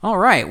All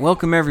right,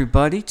 welcome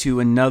everybody to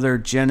another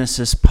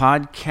Genesis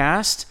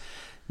podcast.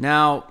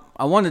 Now,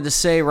 I wanted to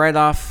say right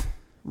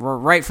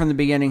from the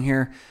beginning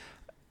here,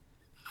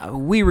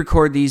 we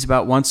record these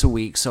about once a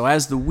week. So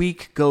as the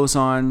week goes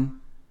on,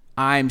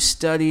 I'm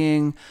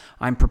studying,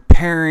 I'm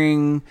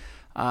preparing,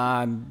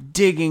 I'm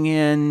digging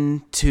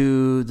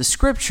into the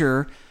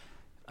scripture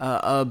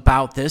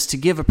about this to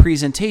give a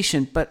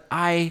presentation, but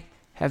I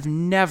have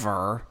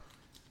never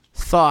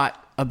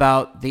thought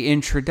about the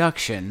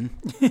introduction.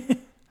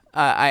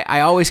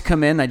 I always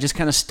come in, I just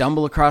kind of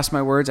stumble across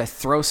my words, I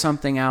throw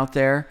something out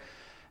there,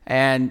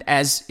 and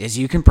as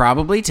you can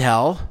probably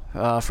tell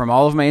from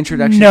all of my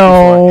introductions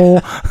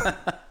before.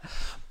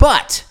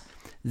 But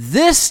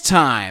this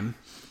time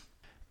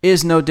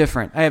is no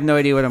different. I have no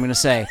idea what I'm going to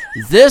say.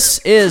 This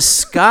is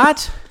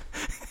Scott.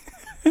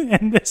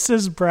 And this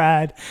is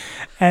Brad.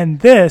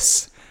 And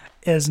this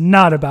is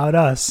not about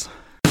us.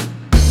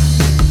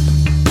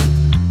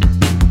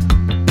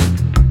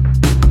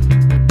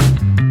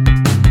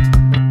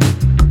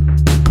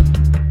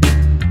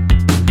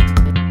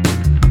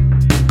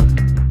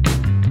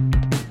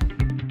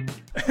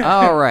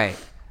 All right.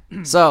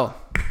 So,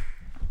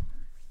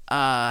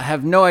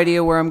 have no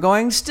idea where I'm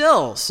going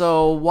still.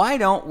 So why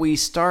don't we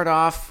start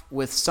off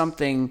with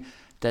something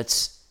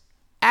that's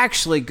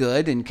actually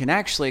good and can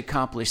actually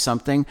accomplish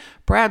something.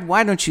 Brad,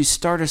 why don't you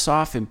start us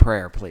off in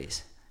prayer,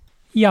 please?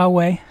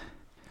 Yahweh,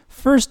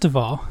 first of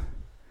all,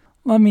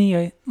 let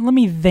me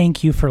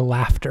thank you for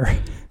laughter.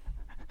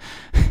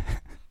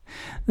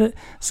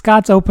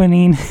 Scott's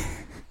opening,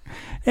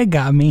 it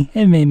got me.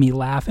 It made me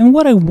laugh. And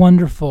what a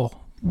wonderful,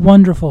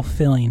 wonderful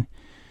feeling.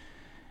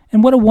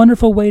 And what a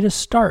wonderful way to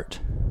start.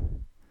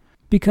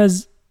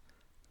 Because,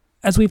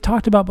 as we've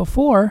talked about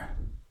before,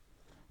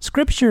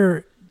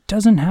 Scripture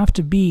doesn't have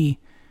to be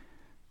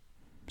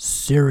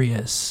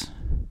serious.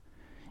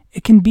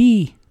 It can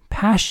be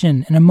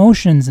passion and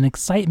emotions and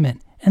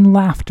excitement and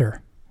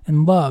laughter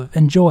and love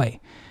and joy.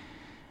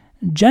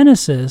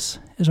 Genesis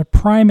is a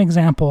prime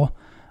example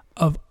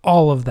of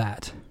all of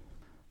that.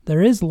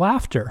 There is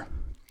laughter.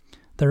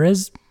 There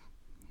is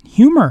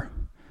humor.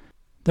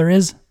 There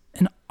is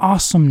an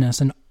awesomeness,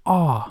 an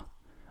awe,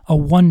 a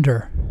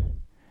wonder,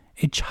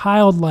 a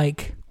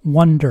childlike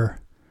wonder.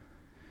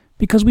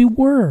 Because we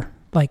were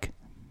like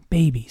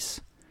babies,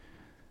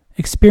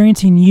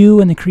 experiencing you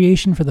and the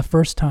creation for the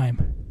first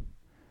time.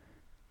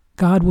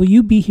 God, will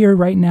you be here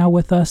right now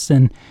with us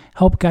and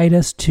help guide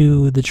us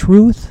to the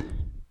truth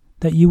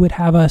that you would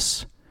have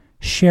us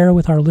share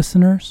with our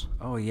listeners?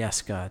 Oh,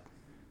 yes, God.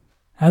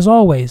 As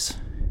always,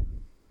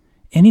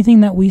 anything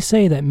that we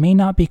say that may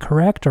not be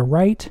correct or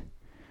right,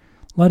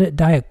 let it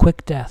die a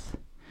quick death,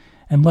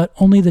 and let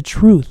only the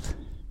truth,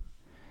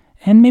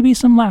 and maybe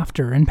some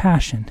laughter and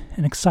passion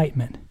and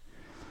excitement,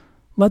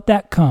 let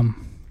that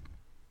come,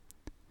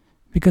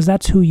 because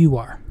that's who you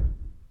are.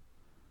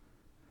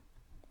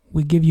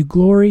 We give you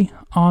glory,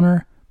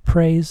 honor,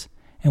 praise,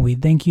 and we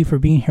thank you for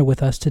being here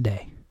with us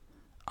today.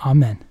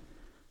 Amen.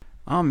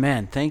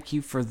 Amen. Thank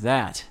you for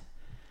that.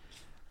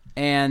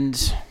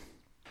 And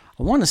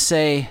I want to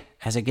say,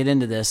 as I get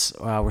into this,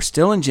 we're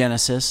still in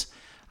Genesis.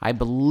 I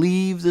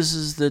believe this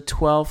is the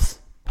 12th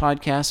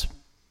podcast. Is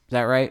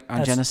that right,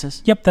 on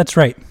Genesis? Yep, that's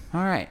right.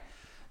 All right.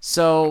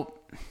 So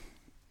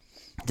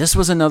this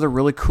was another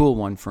really cool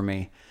one for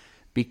me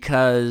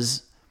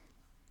because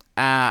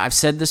I've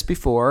said this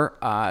before.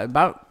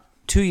 About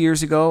 2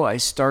 years ago, I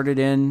started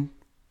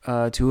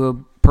to a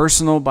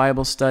personal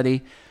Bible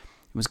study. I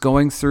was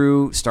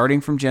starting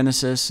from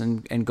Genesis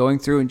and going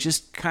through and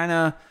just kind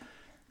of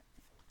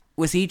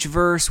with each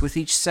verse, with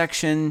each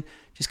section,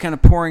 just kind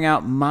of pouring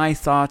out my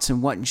thoughts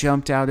and what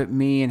jumped out at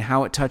me and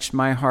how it touched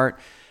my heart.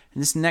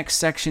 And this next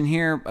section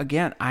here,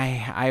 again,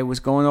 I was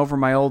going over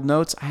my old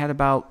notes. I had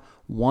about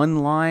one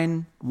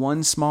line,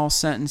 one small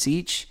sentence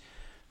each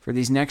for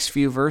these next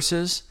few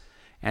verses.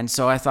 And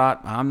so I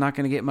thought, I'm not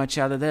going to get much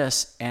out of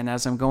this. And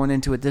as I'm going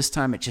into it this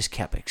time, it just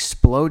kept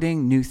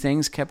exploding. New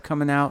things kept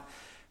coming out,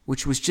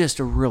 which was just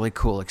a really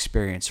cool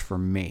experience for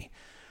me.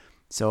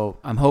 So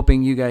I'm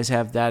hoping you guys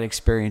have that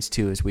experience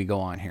too as we go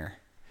on here.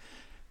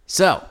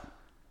 So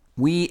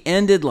we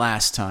ended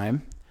last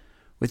time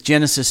with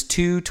Genesis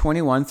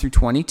 2:21 through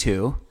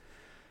 22.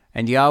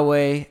 And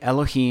Yahweh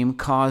Elohim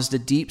caused a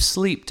deep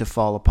sleep to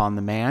fall upon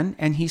the man,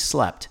 and he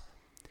slept.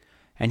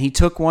 And he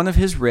took one of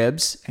his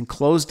ribs and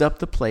closed up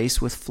the place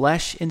with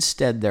flesh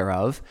instead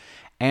thereof.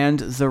 And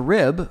the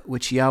rib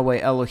which Yahweh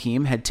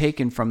Elohim had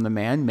taken from the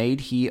man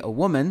made he a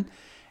woman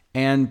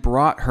and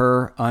brought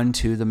her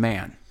unto the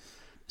man.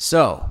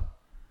 So,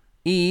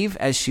 Eve,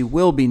 as she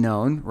will be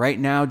known, right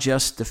now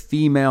just the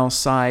female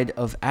side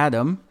of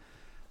Adam,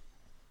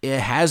 it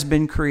has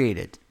been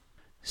created.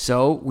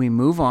 So we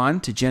move on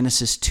to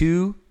Genesis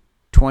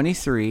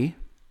 2:23.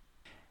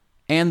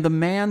 And the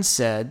man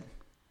said,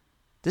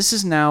 This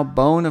is now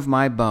bone of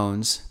my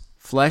bones,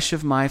 flesh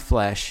of my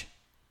flesh.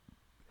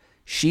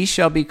 She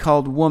shall be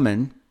called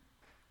woman,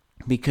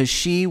 because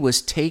she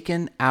was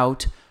taken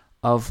out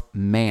of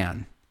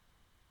man.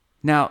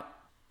 Now,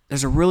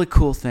 there's a really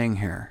cool thing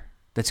here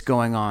that's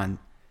going on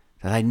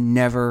that I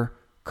never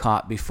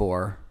caught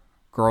before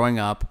growing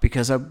up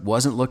because I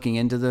wasn't looking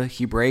into the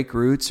Hebraic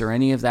roots or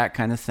any of that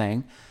kind of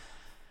thing.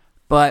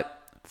 But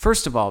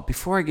first of all,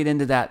 before I get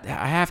into that,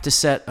 I have to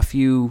set a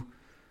few,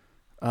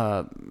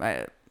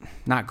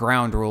 not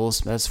ground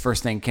rules. That's the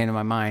first thing that came to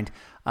my mind.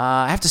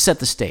 I have to set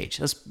the stage.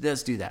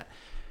 Let's do that.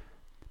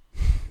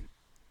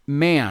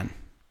 Man.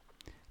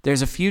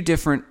 There's a few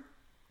different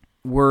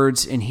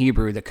words in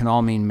Hebrew that can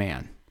all mean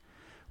man.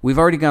 We've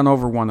already gone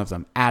over one of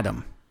them,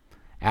 Adam.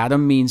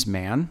 Adam means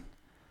man.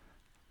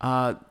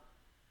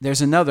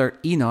 There's another,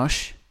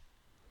 Enosh.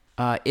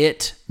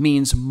 It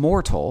means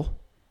mortal,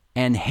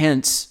 and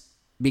hence,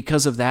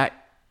 because of that,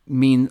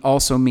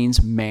 also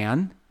means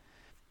man.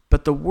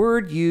 But the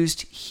word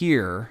used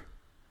here,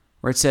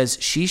 where it says,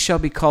 she shall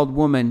be called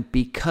woman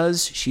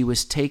because she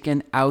was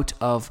taken out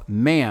of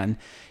man,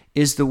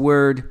 is the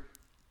word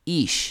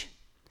ish.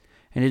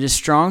 And it is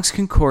Strong's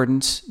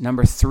Concordance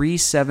number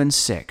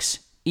 376,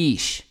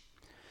 ish.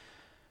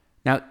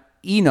 Now,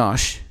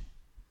 Enosh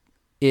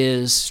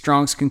is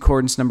Strong's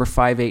Concordance number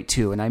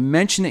 582. And I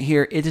mention it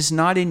here. It is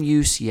not in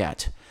use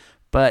yet,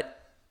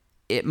 but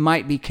it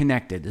might be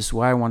connected. This is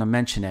why I want to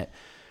mention it.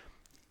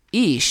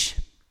 Ish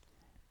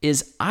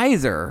is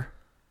either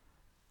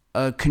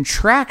a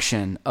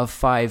contraction of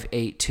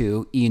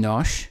 582,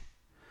 Enosh,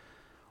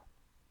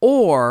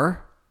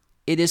 or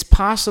it has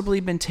possibly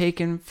been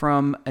taken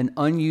from an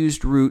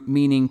unused root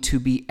meaning to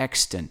be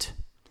extant.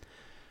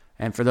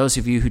 And for those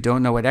of you who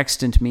don't know what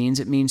extant means,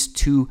 it means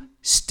to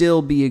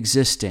still be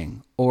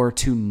existing or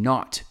to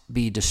not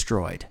be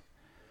destroyed.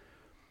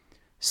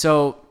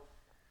 So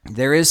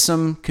there is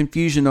some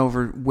confusion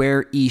over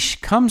where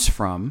ish comes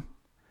from.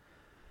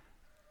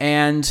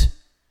 And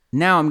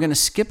now I'm going to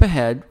skip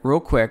ahead real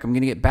quick. I'm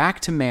going to get back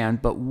to man,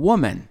 but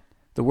woman.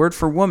 The word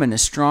for woman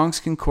is Strong's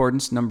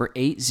Concordance number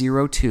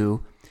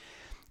 802,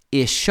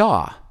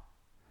 Isha.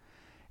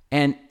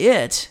 And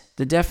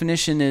the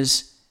definition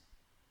is,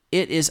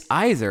 it is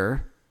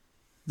either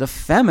the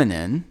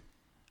feminine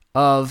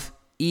of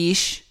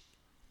Ish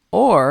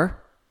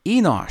or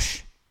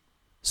Enosh.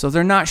 So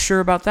they're not sure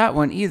about that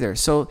one either.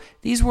 So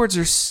these words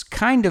are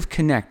kind of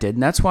connected,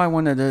 and that's why I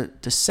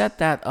wanted to set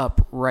that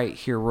up right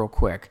here real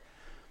quick.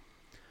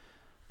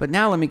 But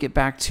now let me get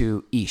back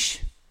to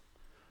Ish.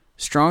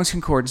 Strong's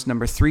Concordance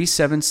number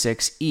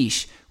 376,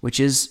 Ish, which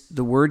is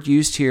the word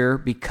used here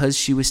because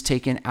she was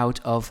taken out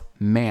of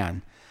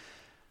man.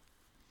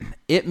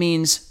 It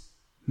means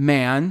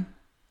man,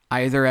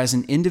 either as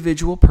an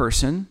individual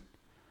person,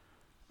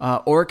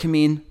 or it can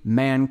mean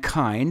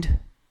mankind,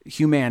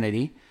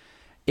 humanity.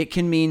 It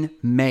can mean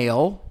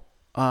male.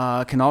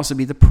 It can also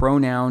be the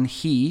pronoun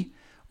he,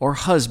 or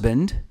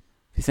husband,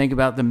 if you think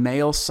about the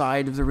male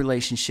side of the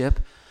relationship.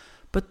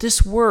 But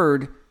this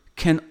word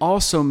can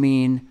also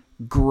mean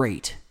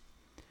great.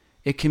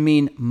 It can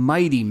mean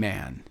mighty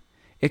man.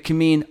 It can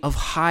mean of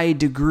high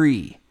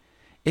degree.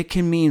 It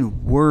can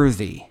mean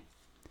worthy.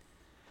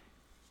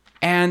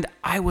 And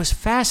I was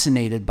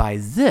fascinated by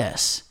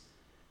this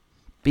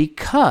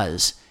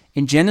because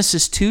in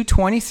Genesis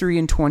 2:23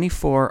 and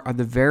 24 are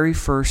the very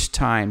first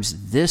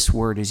times this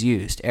word is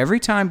used. Every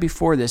time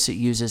before this, it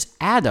uses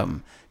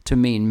Adam to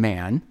mean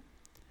man.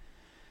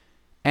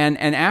 And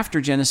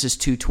after Genesis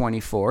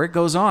 2:24, it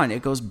goes on.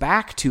 It goes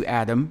back to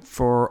Adam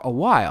for a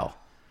while.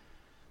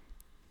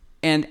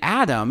 And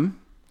Adam,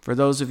 for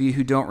those of you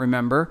who don't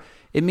remember,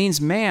 it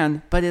means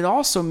man, but it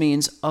also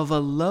means of a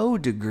low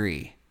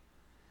degree,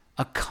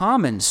 a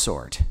common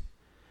sort.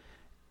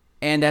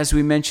 And as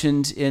we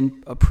mentioned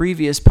in a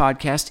previous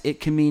podcast, it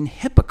can mean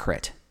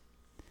hypocrite.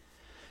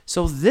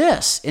 So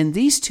in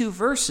these two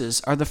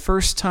verses are the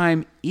first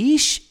time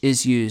Ish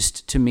is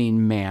used to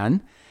mean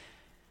man.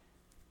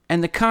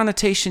 And the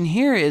connotation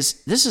here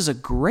is, this is a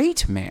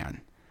great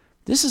man.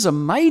 This is a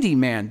mighty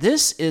man.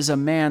 This is a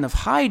man of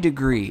high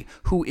degree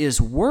who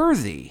is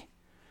worthy.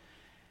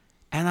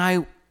 And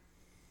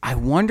I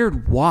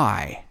wondered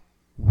why.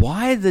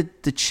 Why the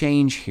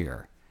change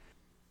here?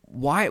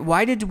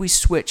 Why did we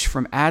switch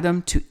from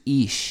Adam to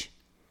Ish?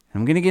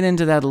 I'm going to get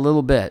into that a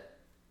little bit.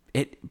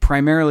 It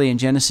primarily in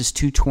Genesis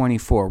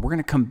 2:24. We're going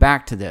to come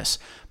back to this.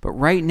 But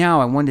right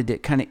now I wanted to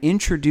kind of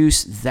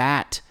introduce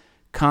that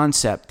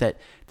concept that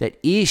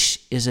Ish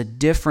is a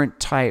different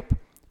type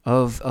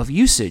of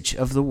usage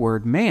of the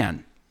word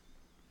man.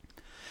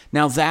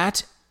 Now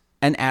that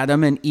and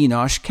Adam and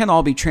Enosh can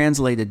all be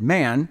translated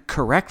man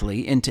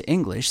correctly into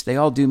English. They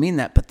all do mean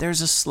that, but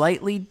there's a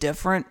slightly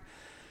different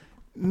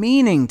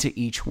meaning to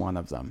each one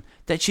of them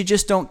that you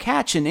just don't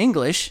catch in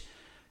English.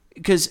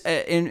 Because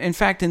in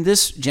fact, in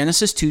this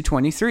Genesis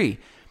 2:23,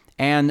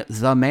 and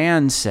the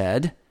man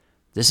said,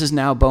 this is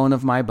now bone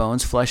of my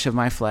bones, flesh of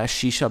my flesh.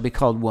 She shall be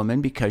called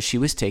woman because she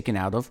was taken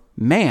out of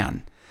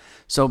man.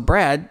 So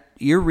Brad,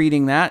 you're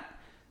reading that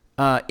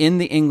in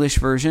the English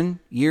version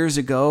years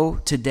ago,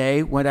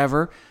 today,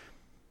 whatever.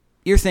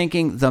 You're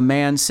thinking the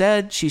man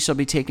said she shall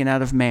be taken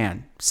out of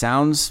man.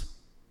 Sounds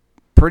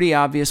pretty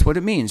obvious what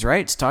it means,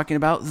 right? It's talking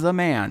about the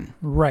man.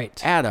 Right.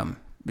 Adam,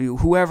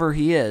 whoever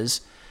he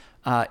is.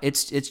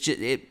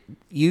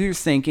 You're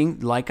thinking,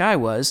 like I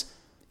was,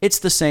 It's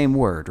the same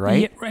word,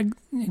 right? Yeah,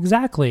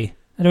 exactly.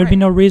 There would be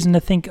no reason to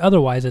think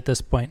otherwise at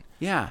this point.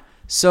 Yeah.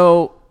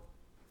 So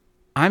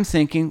I'm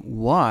thinking,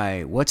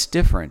 why? What's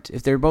different?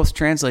 If they're both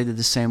translated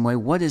the same way,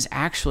 what is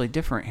actually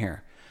different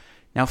here?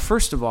 Now,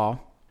 first of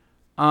all,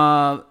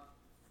 I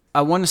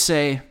want to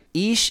say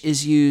Ish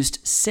is used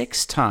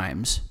 6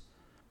 times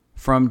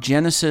from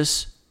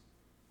Genesis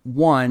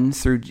 1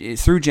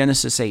 through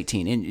Genesis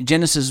 18. In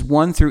Genesis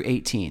 1 through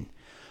 18.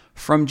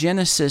 From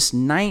Genesis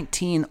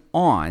 19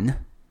 on,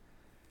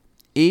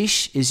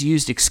 Ish is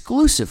used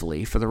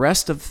exclusively for the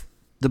rest of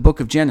the book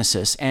of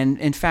Genesis. And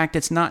in fact,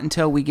 it's not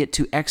until we get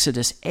to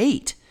Exodus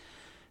 8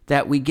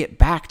 that we get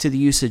back to the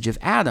usage of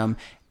Adam.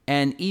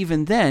 And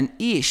even then,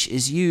 Ish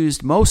is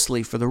used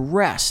mostly for the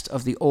rest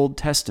of the Old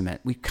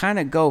Testament. We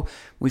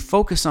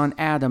focus on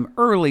Adam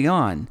early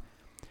on.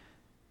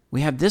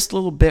 We have this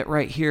little bit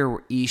right here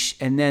where Ish,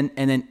 and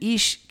then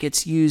Ish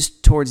gets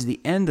used towards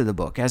the end of the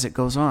book as it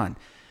goes on.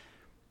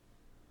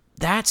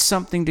 That's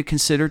something to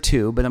consider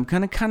too, but I'm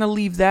going to kind of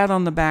leave that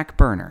on the back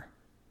burner.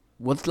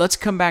 Well, let's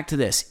come back to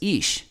this.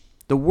 Ish,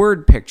 the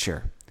word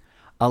picture.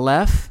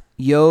 Aleph,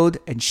 Yod,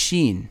 and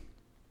Shin.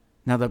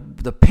 Now,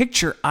 the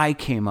picture I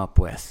came up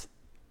with,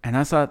 and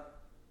I thought,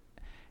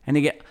 and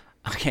again,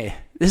 okay,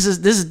 this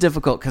is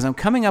difficult because I'm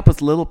coming up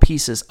with little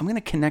pieces. I'm going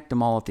to connect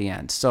them all at the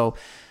end. So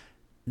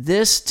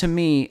this, to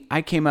me,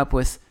 I came up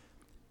with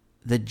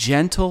the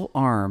gentle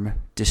arm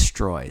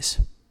destroys.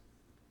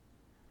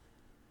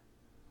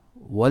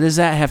 What does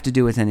that have to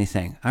do with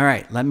anything? All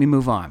right, let me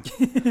move on.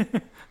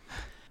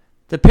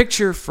 The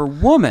picture for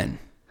woman,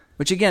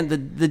 which again,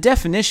 the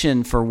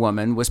definition for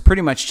woman was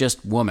pretty much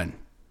just woman.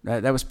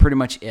 That was pretty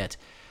much it.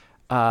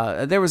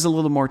 There was a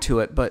little more to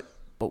it, but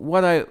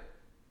what I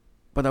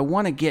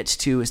want to get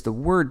to is the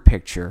word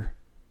picture,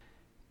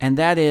 and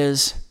that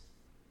is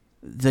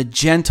the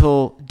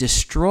gentle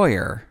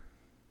destroyer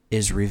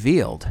is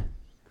revealed.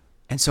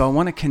 And so I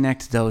want to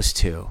connect those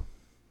two,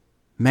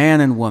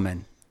 man and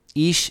woman,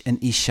 Ish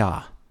and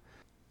Isha.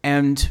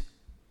 And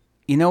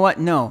you know what?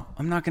 No,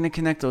 I'm not going to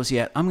connect those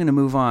yet. I'm going to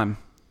move on.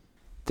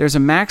 There's a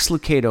Max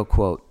Lucado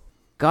quote.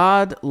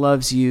 God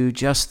loves you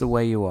just the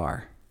way you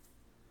are,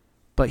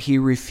 but he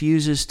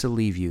refuses to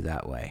leave you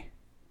that way.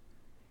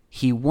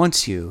 He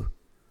wants you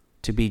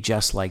to be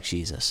just like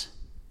Jesus.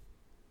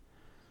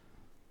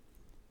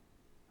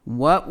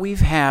 What we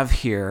have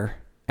here,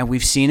 and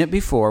we've seen it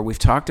before, we've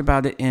talked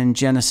about it in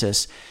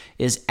Genesis,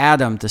 is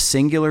Adam, the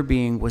singular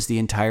being, was the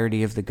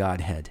entirety of the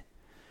Godhead.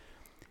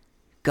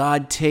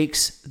 God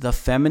takes the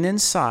feminine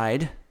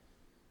side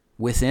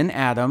within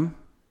Adam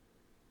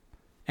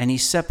and he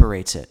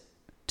separates it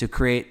to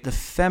create the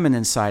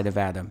feminine side of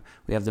Adam.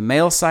 We have the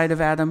male side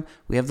of Adam,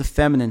 we have the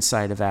feminine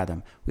side of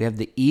Adam. We have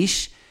the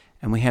Ish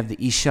and we have the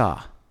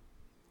Isha.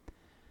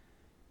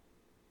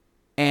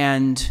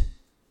 And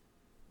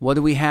what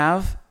do we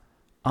have?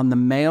 On the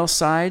male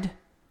side,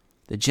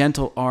 the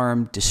gentle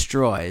arm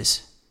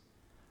destroys.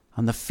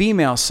 On the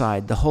female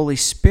side, the Holy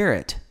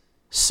Spirit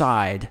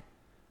side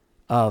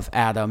of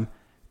Adam,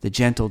 the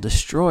gentle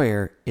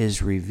destroyer,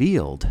 is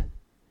revealed.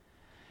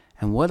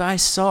 And what I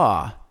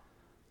saw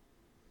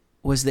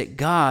was that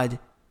God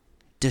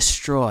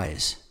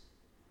destroys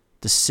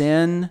the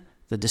sin,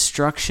 the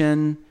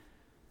destruction.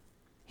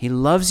 He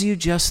loves you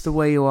just the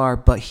way you are,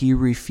 but he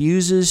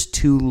refuses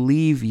to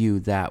leave you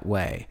that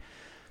way.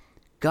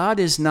 God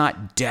is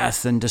not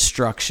death and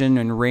destruction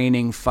and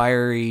raining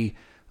fiery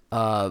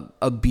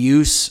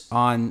abuse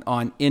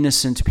on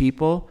innocent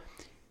people.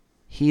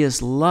 He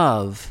is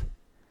love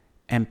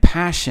and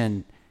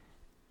passion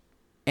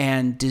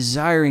and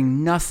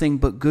desiring nothing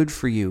but good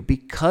for you.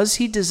 Because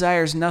he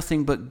desires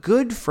nothing but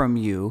good from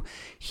you,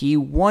 he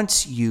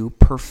wants you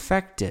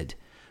perfected,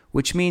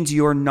 which means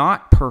you're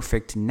not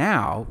perfect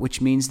now,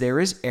 which means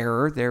there is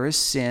error, there is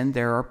sin,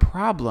 there are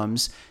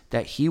problems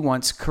that he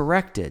wants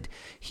corrected.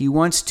 He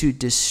wants to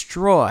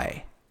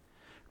destroy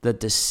the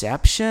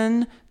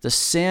deception, the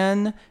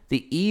sin,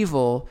 the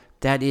evil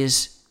that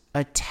is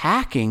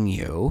attacking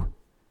you,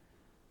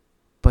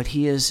 but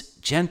he is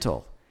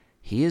gentle.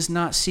 He is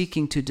not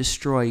seeking to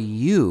destroy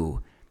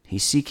you.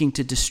 He's seeking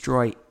to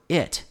destroy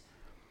it.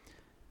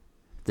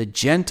 The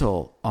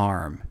gentle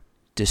arm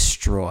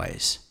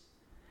destroys.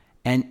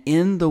 And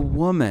in the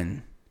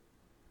woman,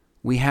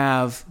 we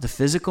have the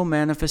physical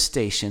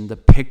manifestation, the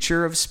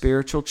picture of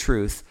spiritual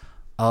truth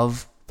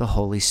of the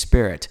Holy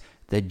Spirit.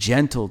 The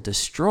gentle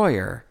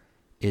destroyer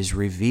is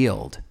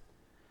revealed.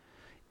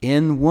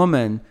 In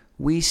woman,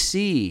 we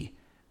see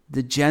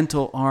the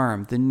gentle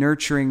arm, the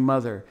nurturing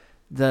mother,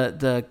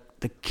 the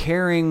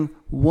caring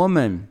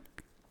woman,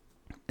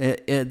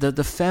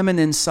 the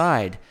feminine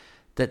side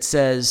that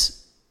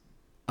says,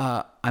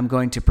 I'm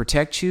going to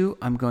protect you,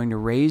 I'm going to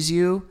raise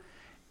you,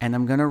 and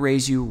I'm going to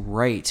raise you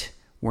right.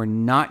 We're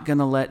not going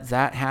to let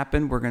that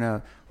happen. We're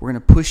going to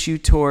push you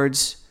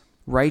towards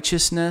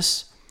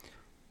righteousness.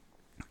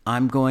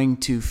 I'm going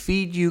to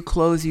feed you,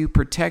 clothe you,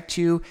 protect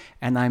you,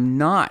 and I'm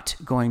not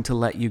going to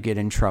let you get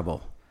in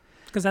trouble.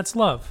 Because that's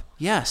love.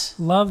 Yes.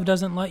 Love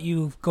doesn't let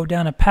you go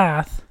down a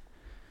path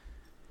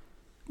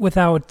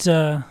without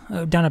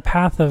down a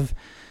path of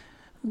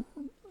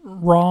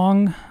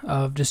wrong,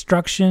 of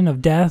destruction,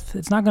 of death.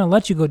 It's not going to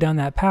let you go down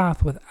that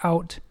path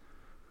without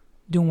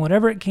doing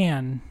whatever it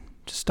can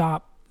to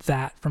stop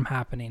that from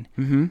happening.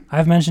 Mm-hmm.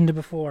 I've mentioned it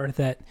before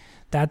that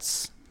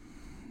that's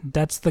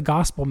the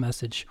gospel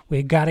message.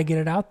 We got to get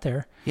it out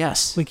there.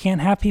 Yes. We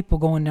can't have people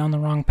going down the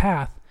wrong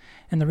path.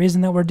 And the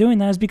reason that we're doing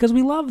that is because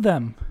we love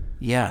them.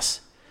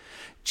 Yes.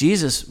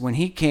 Jesus, when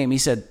he came, he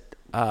said,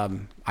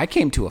 I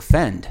came to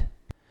offend.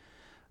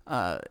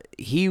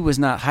 He was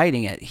not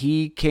hiding it.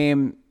 He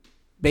came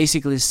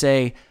basically to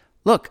say,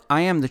 look,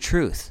 I am the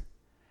truth.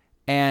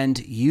 And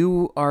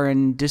you are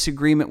in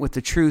disagreement with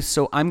the truth,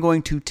 so I'm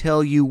going to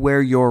tell you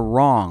where you're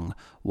wrong.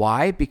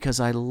 Why? Because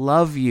I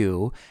love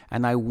you,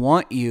 and I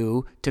want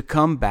you to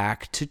come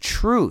back to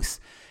truth.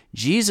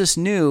 Jesus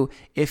knew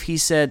if he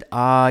said,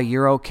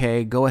 you're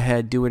okay, go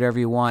ahead, do whatever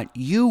you want,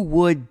 you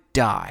would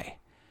die.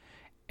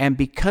 And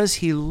because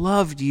he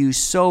loved you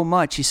so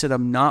much, he said,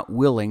 I'm not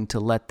willing to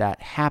let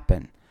that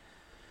happen.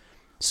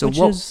 So Which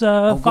is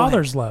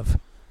father's love.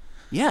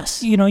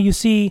 Yes. You know, you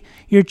see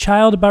your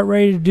child about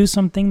ready to do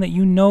something that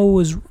you know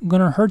is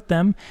going to hurt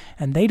them,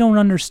 and they don't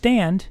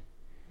understand.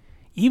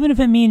 Even if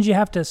it means you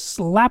have to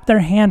slap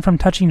their hand from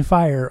touching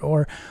fire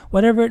or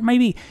whatever it may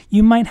be,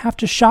 you might have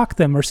to shock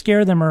them or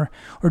scare them or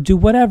do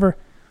whatever.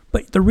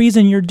 But the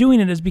reason you're doing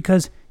it is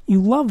because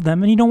you love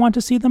them and you don't want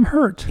to see them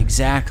hurt.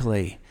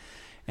 Exactly.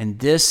 And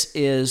this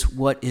is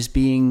what is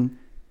being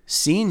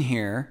seen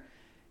here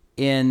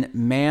in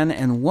man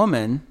and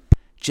woman,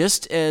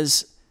 just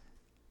as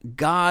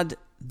God,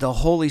 the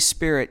Holy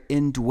Spirit,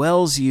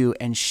 indwells you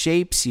and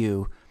shapes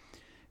you.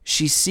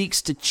 She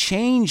seeks to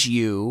change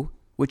you,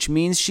 which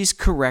means she's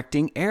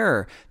correcting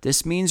error.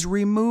 This means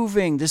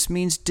removing. This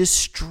means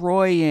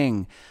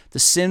destroying the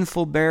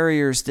sinful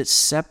barriers that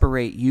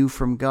separate you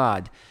from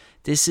God.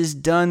 This is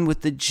done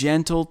with the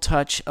gentle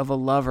touch of a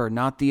lover,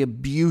 not the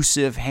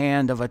abusive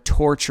hand of a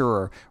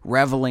torturer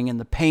reveling in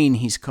the pain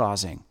he's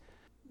causing.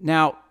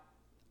 Now,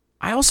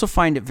 I also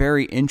find it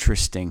very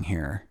interesting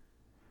here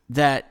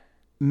that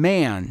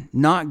man,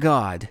 not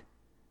God,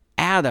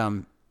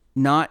 Adam,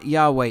 not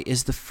Yahweh,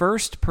 is the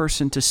first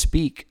person to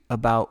speak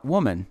about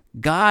woman.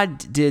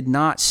 God did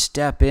not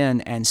step in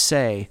and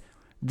say,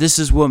 this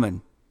is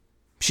woman.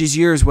 She's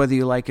yours whether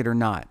you like it or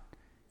not.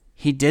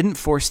 He didn't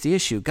force the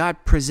issue.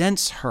 God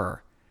presents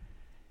her.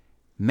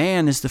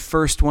 Man is the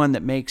first one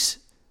that makes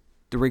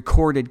the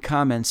recorded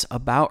comments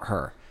about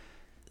her.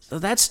 So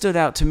that stood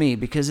out to me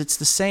because it's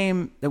the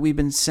same that we've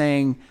been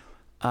saying.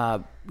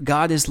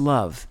 God is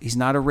love. He's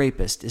not a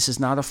rapist. This is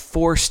not a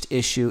forced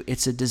issue.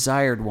 It's a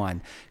desired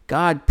one.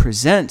 God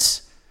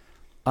presents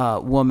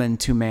woman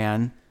to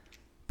man,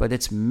 but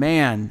it's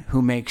man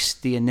who makes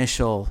the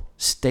initial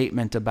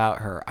statement about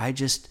her. I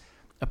just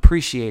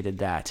appreciated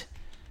that.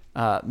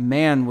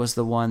 Man was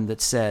the one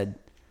that said,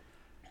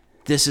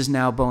 this is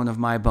now bone of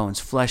my bones,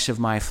 flesh of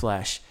my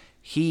flesh.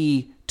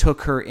 He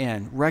took her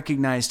in,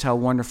 recognized how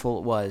wonderful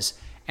it was,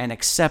 and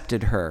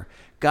accepted her.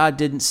 God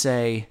didn't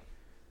say,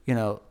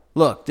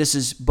 look, this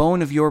is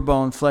bone of your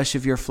bone, flesh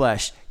of your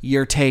flesh.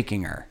 You're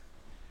taking her.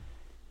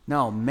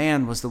 No,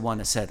 man was the one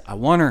that said, I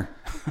want her.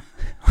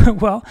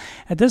 Well,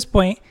 at this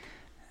point,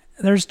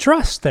 there's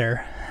trust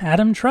there.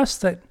 Adam trusts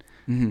that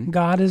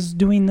God is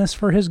doing this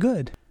for his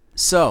good.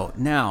 So,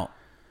 now,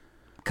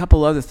 a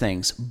couple other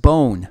things.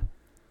 Bone.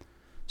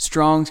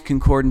 Strong's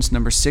Concordance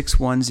number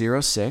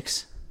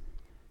 6106.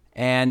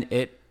 And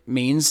it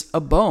means a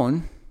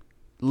bone.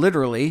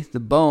 Literally, the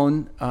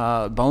bone,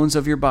 bones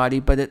of your body,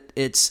 but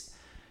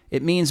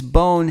it means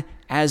bone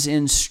as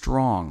in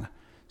strong.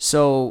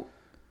 So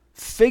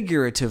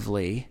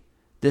figuratively,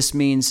 this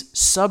means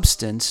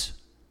substance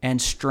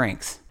and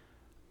strength.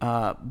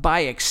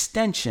 By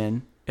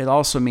extension, it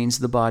also means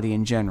the body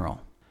in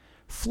general.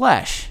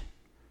 Flesh,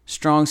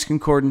 Strong's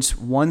Concordance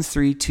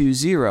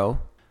 1320.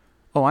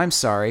 Oh, I'm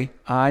sorry.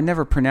 I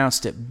never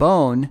pronounced it.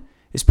 Bone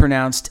is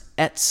pronounced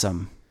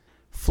etzem.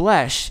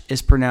 Flesh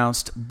is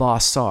pronounced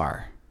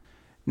basar.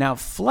 Now,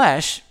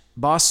 flesh,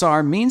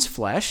 basar means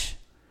flesh,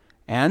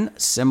 and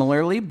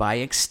similarly, by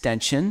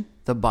extension,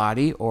 the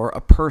body or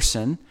a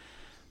person,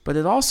 but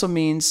it also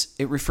means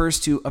it refers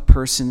to a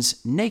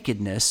person's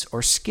nakedness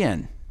or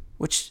skin,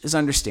 which is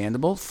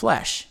understandable,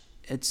 flesh.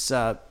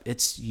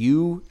 It's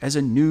you as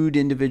a nude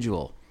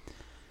individual.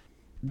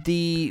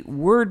 The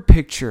word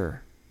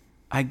picture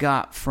I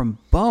got from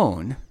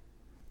bone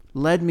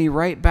led me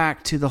right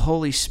back to the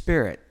Holy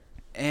Spirit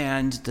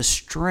and the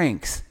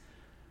strength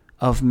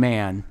of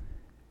man.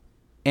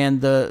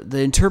 And the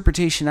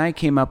interpretation I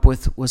came up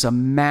with was a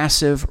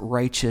massive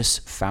righteous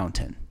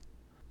fountain.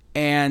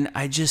 And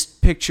I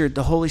just pictured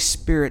the Holy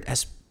Spirit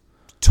as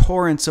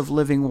torrents of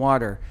living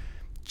water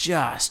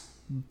just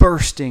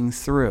bursting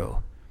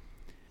through.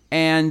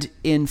 And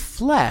in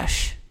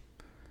flesh,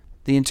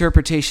 the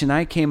interpretation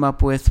I came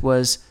up with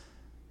was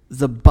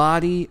the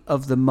body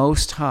of the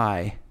Most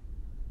High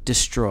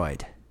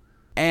destroyed.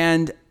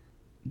 And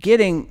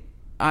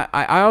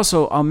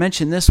I'll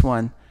mention this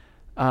one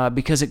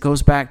because it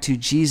goes back to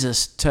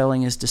Jesus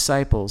telling his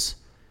disciples,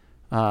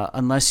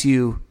 unless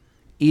you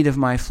eat of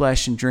my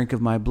flesh and drink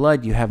of my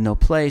blood, you have no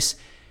place.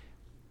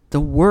 the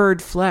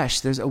word flesh,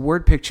 there's a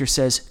word picture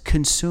says,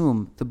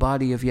 consume the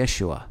body of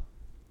Yeshua.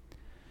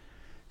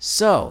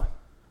 So,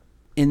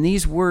 in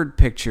these word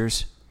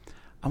pictures,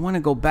 I want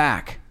to go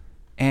back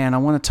and I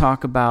want to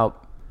talk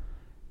about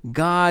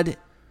God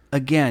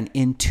again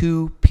in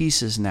two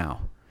pieces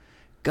now.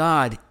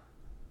 God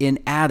in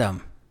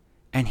Adam,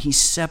 and he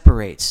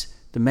separates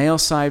the male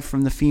side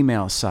from the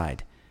female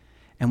side.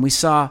 And we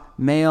saw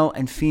male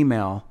and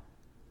female.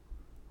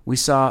 We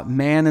saw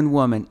man and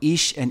woman,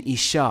 Ish and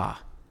Isha.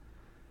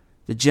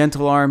 The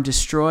gentle arm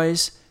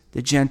destroys,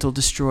 the gentle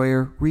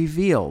destroyer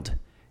revealed.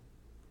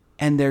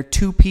 And they're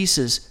two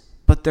pieces,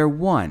 but they're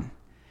one.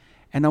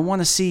 And I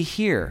want to see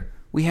here,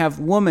 we have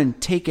woman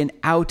taken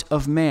out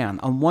of man.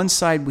 On one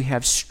side we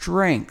have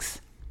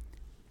strength,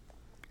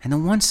 and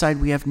on one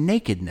side we have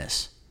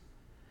nakedness.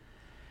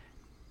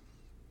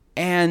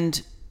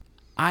 And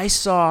I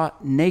saw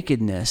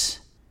nakedness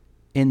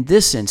in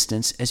this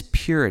instance as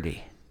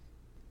purity.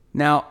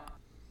 Now,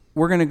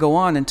 we're going to go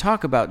on and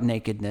talk about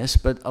nakedness,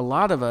 but a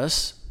lot of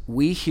us,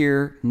 we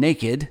hear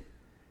naked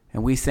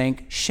and we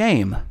think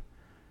shame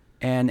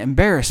and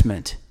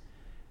embarrassment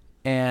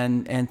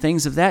and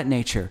things of that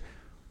nature,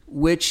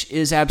 which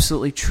is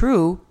absolutely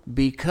true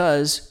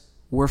because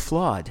we're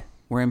flawed,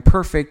 we're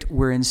imperfect,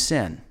 we're in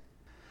sin.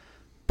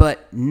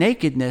 But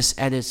nakedness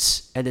at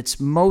its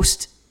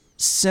most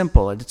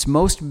simple, at its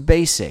most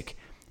basic,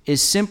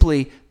 is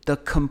simply the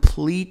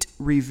complete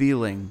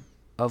revealing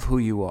of who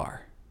you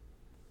are.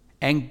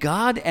 And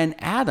God and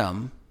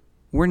Adam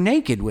were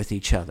naked with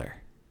each other.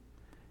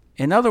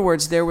 In other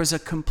words, there was a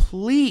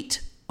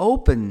complete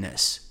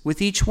openness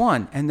with each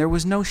one, and there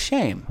was no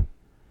shame.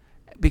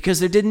 Because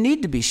there didn't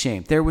need to be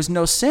shame. There was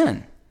no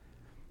sin.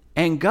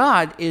 And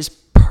God is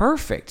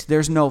perfect.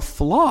 There's no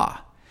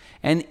flaw.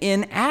 And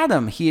in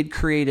Adam, he had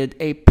created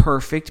a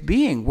perfect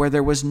being where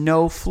there was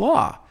no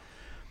flaw.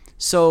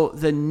 So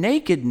the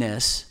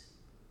nakedness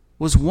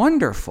was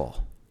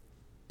wonderful.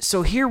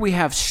 So here we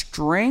have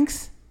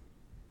strength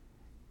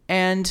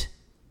and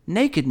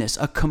nakedness,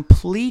 a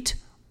complete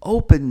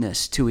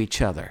openness to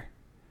each other.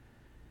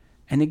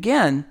 And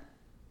again,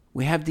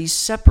 we have these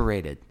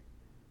separated,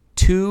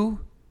 two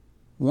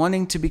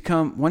wanting to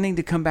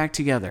come back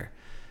together.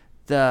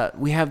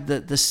 We have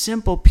the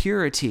simple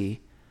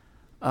purity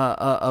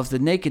of the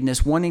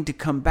nakedness, wanting to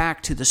come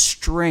back to the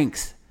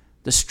strength,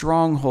 the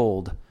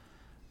stronghold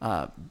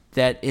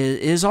that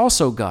is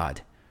also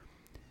God.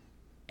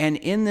 And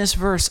in this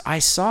verse, I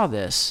saw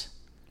this.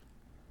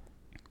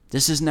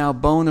 This is now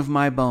bone of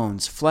my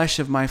bones, flesh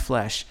of my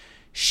flesh.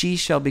 She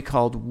shall be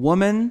called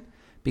woman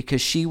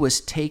because she was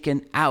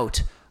taken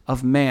out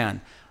of man.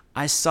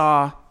 I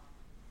saw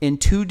in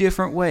two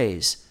different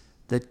ways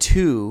the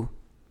two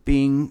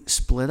being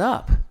split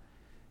up.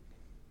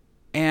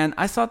 And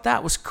I thought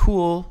that was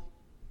cool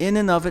in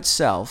and of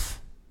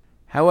itself.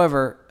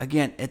 However,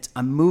 again,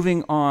 I'm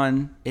moving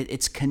on.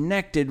 It's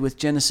connected with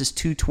Genesis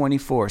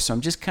 2:24. So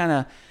I'm just kind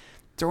of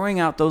throwing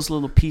out those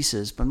little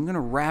pieces, but I'm going to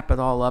wrap it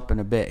all up in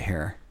a bit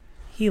here.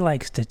 He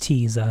likes to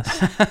tease us.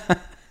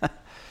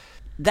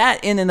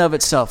 That in and of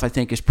itself, I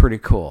think, is pretty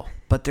cool.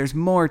 But there's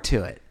more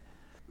to it.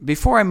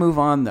 Before I move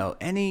on, though,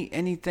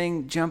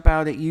 anything jump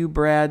out at you,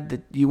 Brad,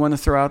 that you want to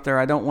throw out there?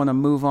 I don't want to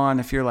move on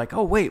if you're like,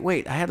 oh,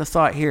 wait, I had a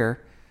thought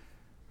here.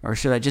 Or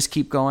should I just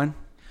keep going?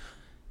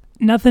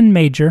 Nothing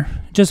major,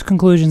 just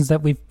conclusions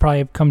that we've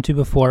probably come to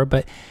before.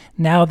 But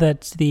now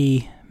that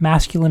the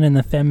masculine and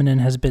the feminine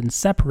has been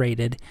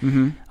separated,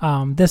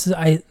 this is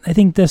I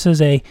think this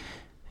is a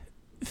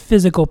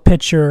physical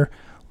picture.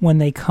 When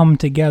they come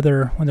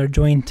together, when they're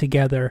joined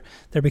together,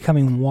 they're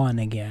becoming one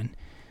again.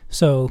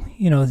 So,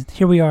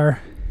 here we are.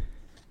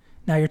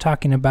 Now you're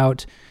talking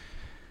about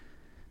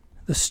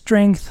the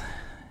strength,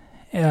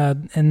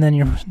 and then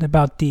you're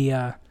about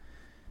the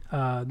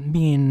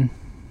being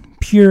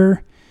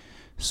pure.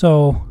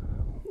 So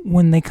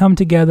when they come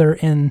together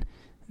in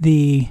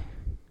the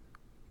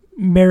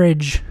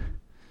marriage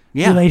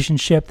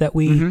relationship that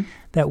we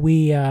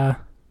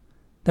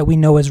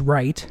know is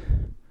right,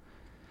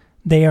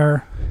 they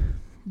are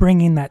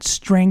bringing that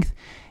strength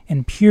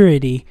and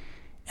purity,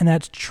 and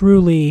that's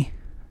truly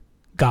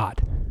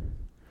God.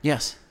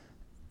 Yes.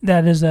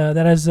 That is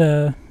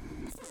a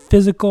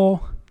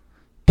physical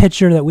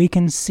picture that we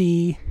can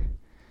see,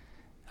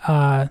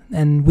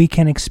 and we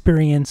can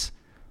experience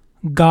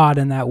God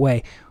in that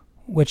way,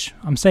 which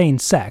I'm saying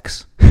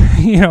sex,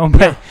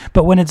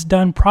 but when it's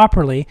done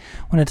properly,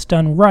 when it's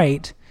done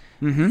right,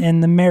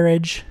 in the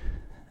marriage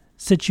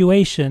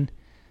situation,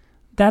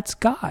 that's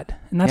God,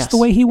 and that's the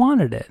way he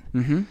wanted it.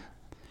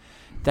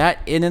 That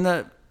in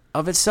and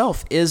of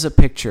itself is a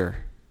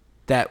picture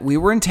that we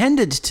were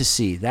intended to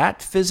see.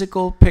 That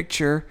physical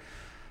picture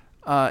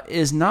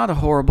is not a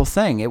horrible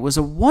thing. It was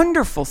a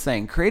wonderful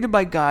thing created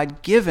by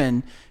God,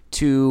 given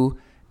to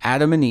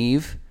Adam and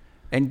Eve,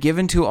 and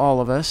given to all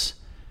of us.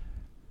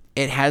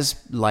 It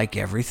has, like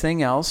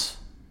everything else,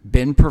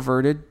 been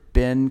perverted,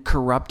 been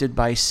corrupted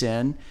by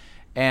sin,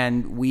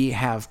 and we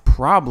have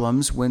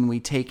problems when we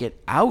take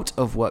it out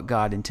of what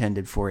God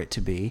intended for it to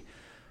be.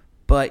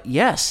 But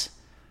yes,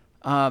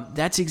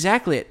 that's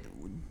exactly it.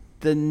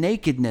 the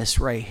nakedness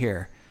right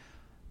here.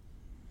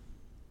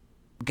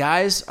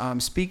 Guys, I'm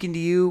speaking to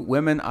you.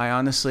 Women, I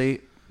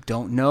honestly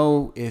don't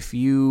know if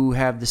you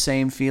have the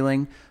same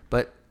feeling,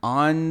 but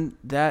on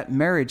that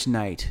marriage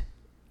night,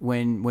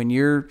 when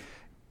you're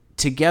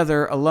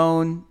together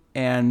alone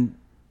and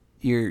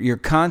you're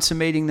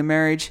consummating the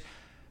marriage,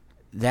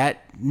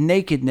 that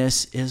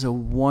nakedness is a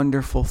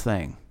wonderful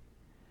thing.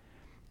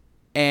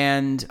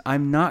 And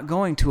I'm not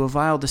going to a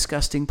vile,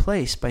 disgusting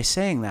place by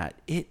saying that.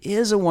 It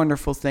is a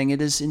wonderful thing.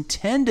 It is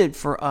intended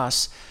for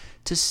us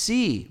to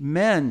see.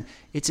 Men,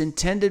 it's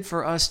intended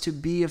for us to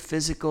be a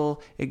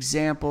physical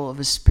example of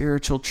a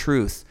spiritual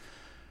truth.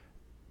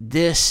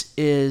 This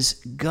is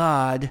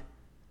God,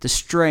 the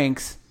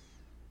strength,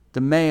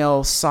 the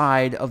male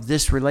side of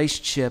this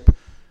relationship,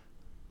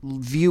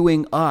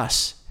 viewing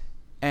us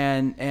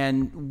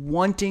and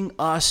wanting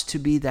us to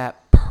be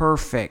that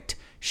perfect,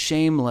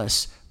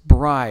 shameless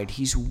bride.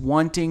 He's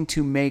wanting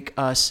to make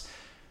us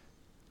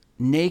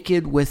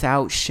naked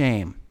without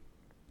shame.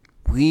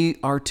 We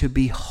are to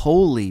be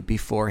holy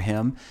before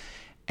him,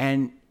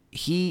 and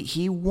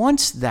he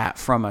wants that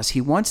from us.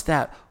 He wants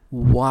that,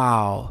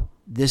 wow,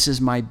 this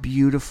is my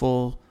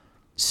beautiful,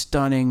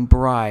 stunning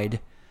bride.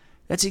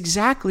 That's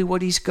exactly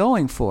what he's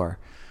going for.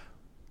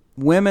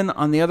 Women,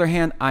 on the other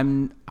hand,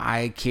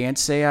 I can't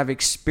say I've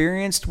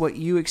experienced what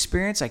you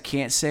experience. I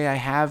can't say I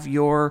have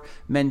your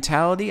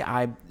mentality.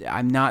 I'm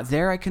not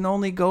there. I can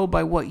only go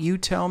by what you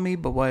tell me,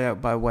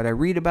 by what I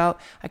read about.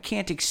 I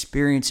can't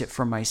experience it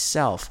for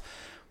myself.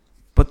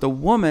 But the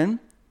woman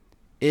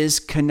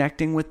is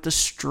connecting with the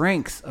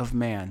strength of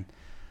man.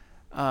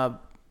 I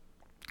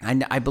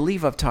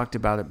believe I've talked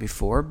about it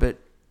before, but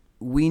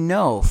we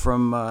know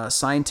from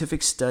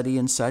scientific study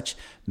and such,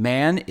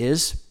 man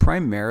is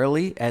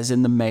primarily, as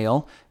in the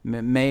male,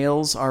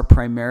 males are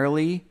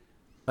primarily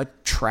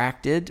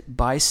attracted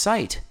by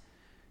sight.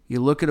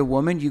 You look at a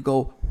woman, you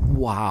go,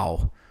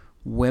 wow.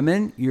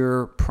 Women,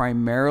 you're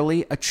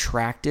primarily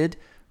attracted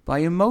by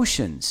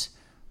emotions,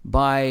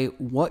 by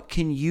what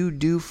can you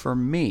do for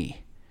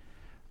me?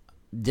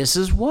 This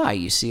is why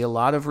you see a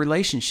lot of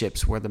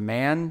relationships where the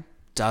man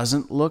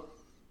doesn't look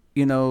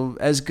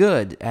as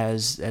good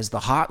as the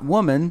hot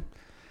woman,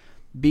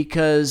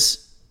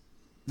 because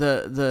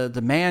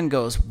the man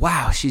goes,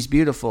 wow, she's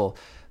beautiful.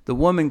 The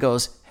woman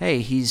goes,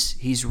 hey,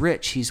 he's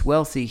rich, he's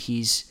wealthy,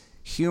 he's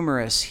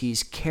humorous,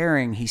 he's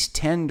caring, he's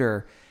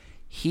tender.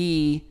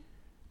 He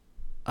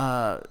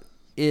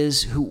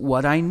is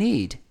what I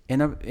need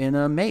in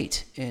a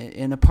mate,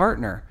 in a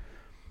partner.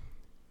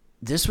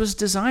 This was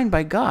designed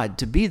by God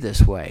to be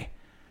this way.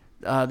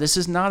 This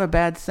is not a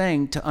bad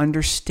thing to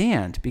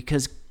understand,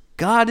 because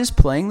God is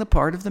playing the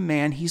part of the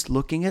man. He's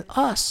looking at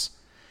us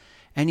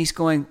and he's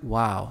going,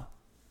 wow,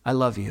 I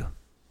love you.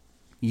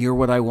 You're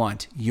what I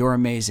want. You're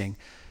amazing.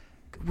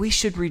 We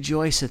should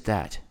rejoice at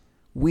that.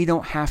 We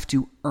don't have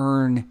to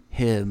earn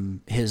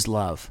his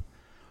love.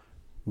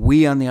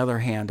 We, on the other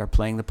hand, are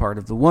playing the part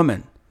of the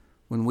woman.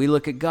 When we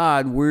look at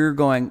God, we're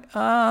going,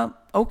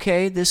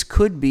 okay, this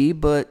could be,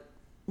 but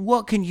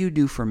what can you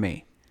do for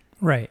me?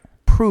 Right.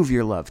 Prove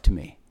your love to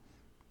me.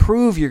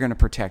 Prove you're going to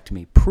protect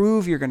me.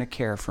 Prove you're going to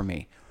care for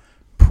me.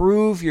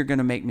 Prove you're going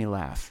to make me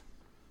laugh.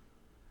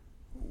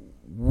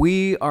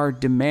 We are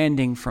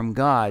demanding from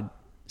God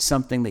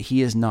something that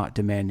he is not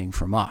demanding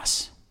from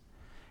us.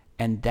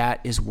 And that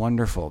is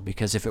wonderful,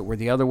 because if it were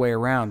the other way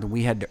around and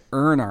we had to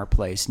earn our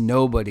place,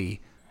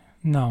 nobody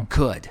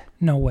could.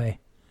 No way.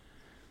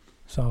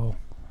 So,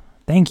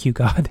 thank you,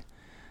 God.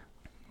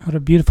 What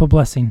a beautiful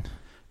blessing.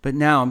 But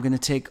now I'm going to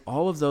take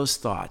all of those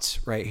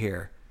thoughts right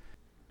here.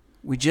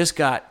 We just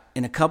got,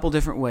 in a couple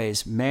different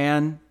ways,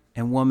 man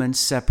and woman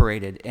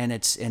separated, and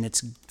it's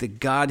the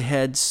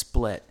Godhead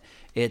split.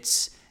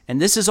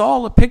 And this is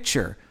all a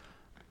picture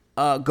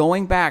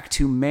going back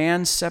to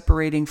man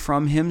separating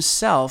from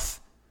himself,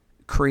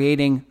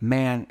 creating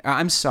man.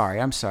 I'm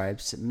sorry,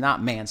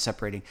 not man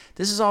separating.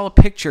 This is all a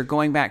picture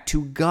going back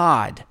to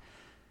God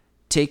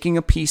taking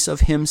a piece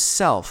of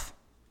himself,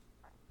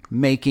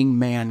 making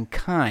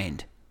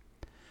mankind.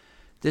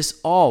 This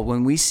all,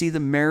 when we see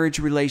the marriage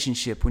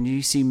relationship, when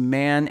you see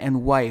man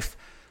and wife,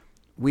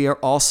 we are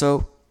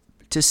also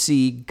to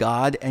see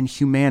God and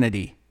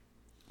humanity.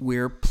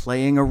 We're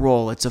playing a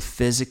role. It's a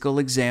physical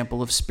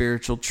example of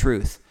spiritual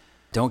truth.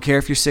 Don't care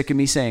if you're sick of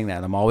me saying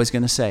that. I'm always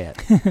going to say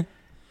it.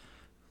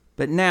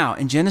 But now,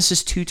 in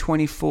Genesis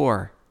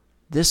 2:24,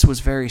 this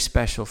was very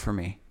special for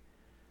me.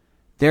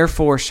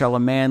 Therefore shall a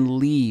man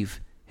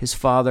leave his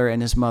father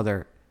and his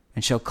mother,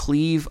 and shall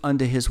cleave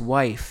unto his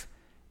wife,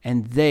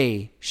 and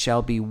they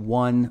shall be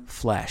one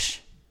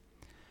flesh.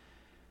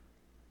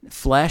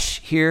 Flesh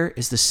here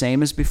is the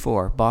same as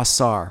before,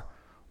 basar.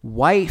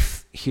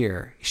 Wife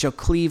here, shall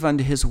cleave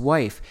unto his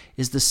wife,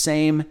 is the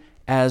same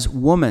as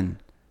woman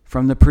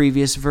from the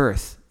previous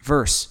verse,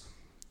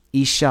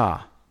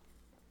 Isha.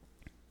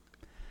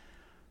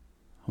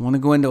 I want to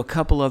go into a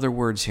couple other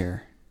words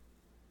here.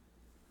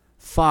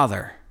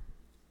 Father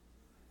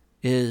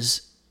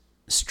is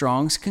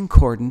Strong's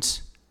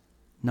Concordance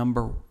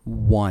number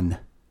 1.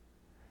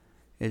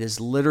 It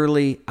is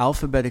literally,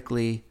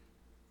 alphabetically,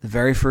 the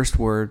very first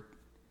word.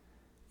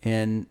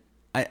 And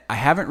I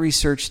haven't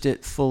researched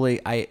it fully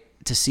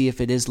to see if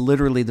it is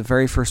literally the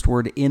very first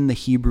word in the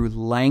Hebrew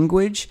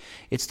language.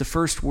 It's the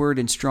first word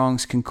in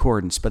Strong's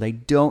Concordance, but I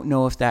don't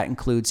know if that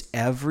includes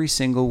every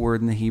single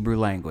word in the Hebrew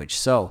language.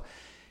 So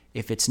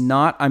if it's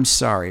not, I'm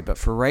sorry, but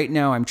for right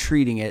now, I'm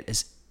treating it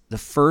as the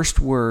first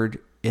word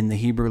in the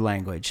Hebrew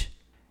language,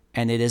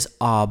 and it is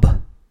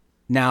Ab.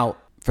 Now,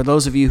 for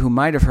those of you who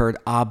might have heard,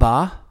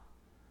 Abba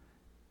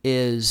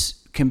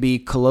can be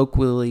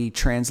colloquially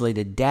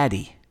translated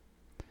daddy.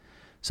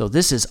 So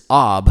this is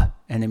Ab,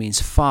 and it means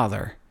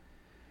father,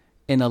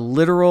 in a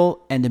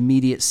literal and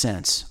immediate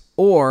sense,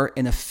 or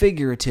in a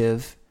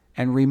figurative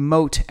and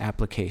remote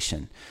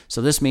application.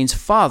 So this means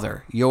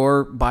father,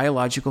 your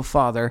biological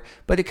father,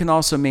 but it can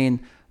also mean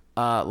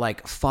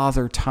like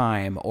Father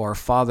Time or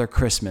Father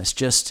Christmas,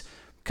 just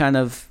kind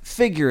of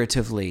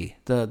figuratively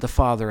the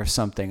father of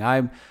something.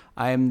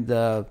 I'm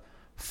the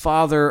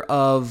father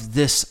of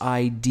this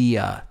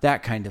idea,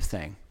 that kind of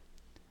thing.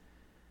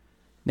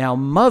 Now,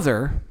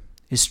 mother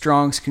is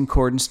Strong's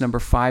Concordance number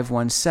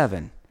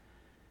 517.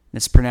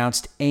 It's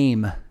pronounced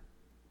aim.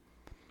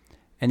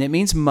 And it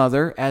means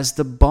mother as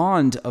the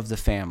bond of the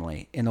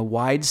family in a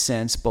wide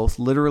sense, both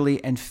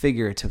literally and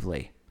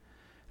figuratively.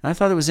 And I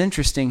thought it was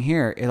interesting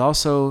here. It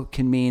also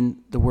can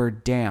mean the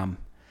word damn.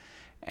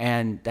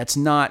 And that's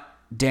not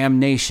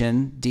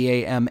damnation,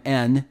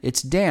 D-A-M-N.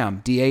 It's dam,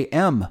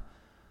 D-A-M.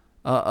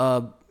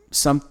 A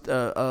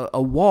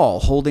wall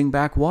holding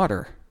back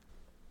water.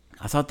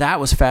 I thought that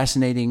was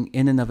fascinating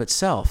in and of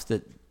itself,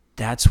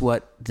 that's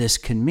what this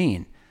can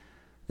mean.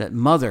 That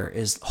mother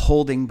is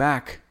holding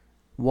back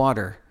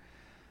water.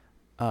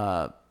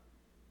 But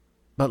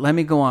let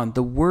me go on.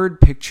 The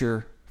word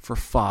picture for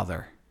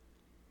father,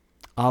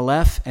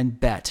 Aleph and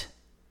Bet,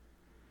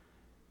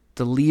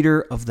 the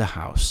leader of the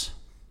house.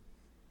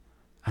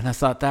 And I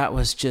thought that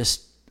was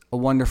just a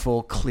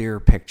wonderful, clear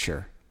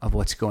picture of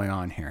what's going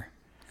on here.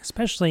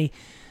 Especially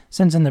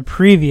since in the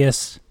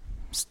previous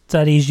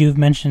studies you've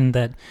mentioned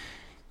that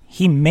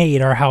he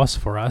made our house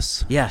for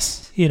us.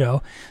 Yes.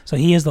 So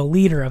he is the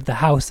leader of the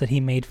house that he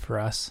made for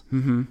us.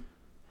 Mm-hmm.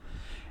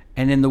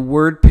 And in the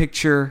word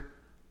picture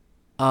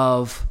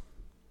of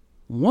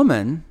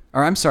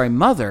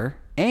mother,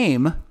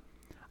 aim,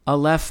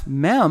 Aleph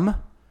Mem,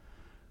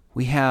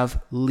 we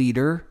have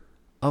leader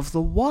of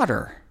the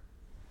water,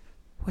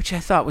 which I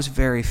thought was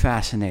very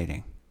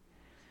fascinating.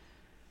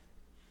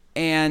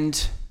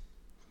 And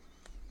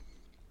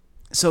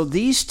so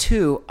these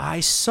two I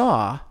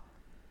saw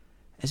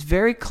as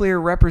very clear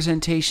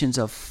representations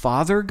of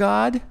Father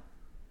God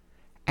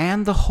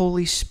and the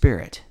Holy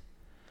Spirit.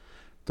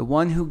 The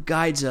one who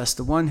guides us,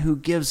 the one who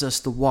gives us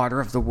the water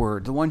of the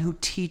Word, the one who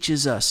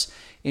teaches us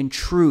in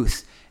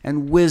truth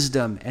and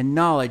wisdom and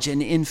knowledge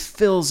and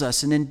infills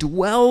us and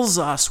indwells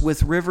us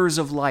with rivers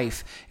of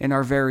life in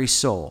our very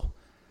soul.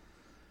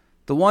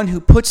 The one who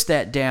puts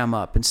that dam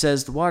up and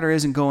says, the water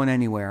isn't going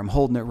anywhere, I'm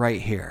holding it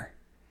right here.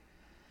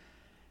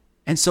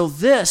 And so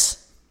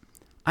this,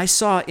 I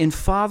saw in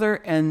Father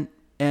and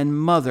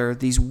Mother,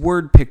 these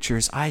word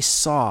pictures, I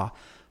saw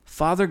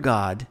Father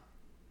God,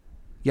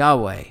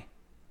 Yahweh,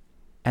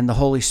 and the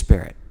Holy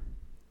Spirit.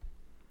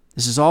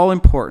 This is all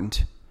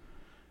important.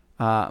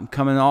 I'm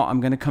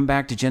going to come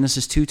back to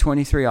Genesis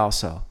 2:23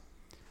 also.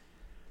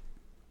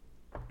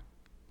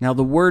 Now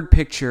the word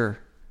picture.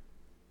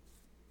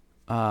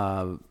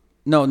 I'm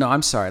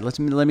sorry. Let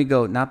me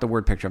go. Not the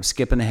word picture. I'm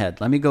skipping ahead.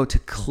 Let me go to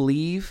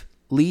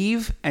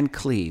leave and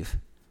cleave.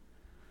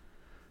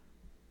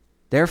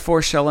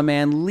 Therefore shall a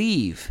man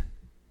leave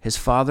his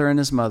father and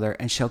his mother,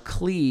 and shall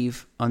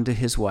cleave unto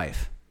his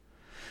wife.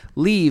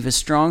 Leave is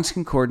Strong's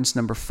Concordance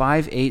number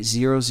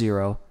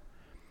 5800,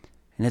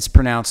 and it's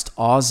pronounced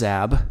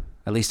Ozab.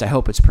 At least I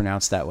hope it's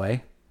pronounced that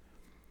way.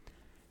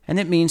 And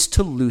it means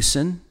to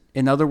loosen,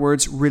 in other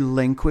words,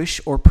 relinquish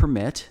or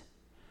permit.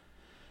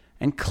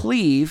 And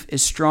cleave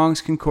is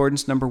Strong's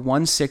Concordance number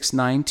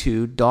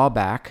 1692,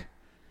 dawback,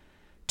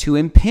 to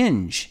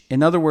impinge,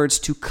 in other words,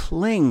 to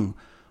cling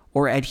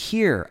or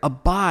adhere,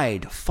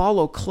 abide,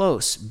 follow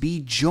close,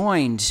 be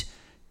joined,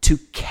 to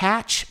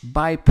catch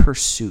by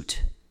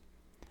pursuit.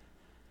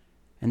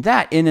 And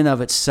that in and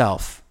of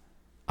itself,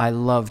 I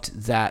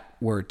loved that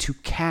word, to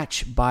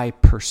catch by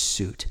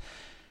pursuit.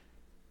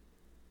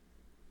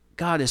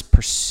 God is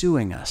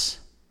pursuing us.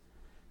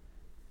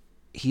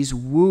 He's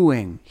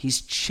wooing,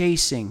 he's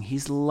chasing,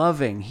 he's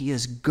loving, he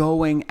is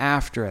going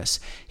after us.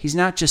 He's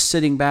not just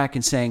sitting back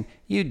and saying,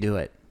 you do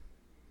it.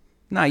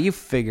 No, you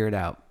figure it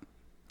out.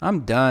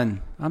 I'm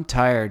done. I'm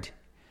tired.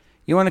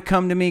 You want to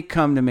come to me?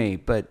 Come to me.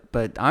 But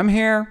I'm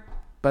here,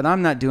 but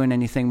I'm not doing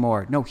anything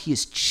more. No, he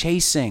is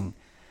chasing.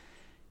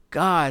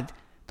 God,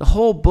 the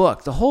whole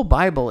book, the whole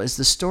Bible is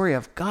the story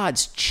of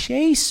God's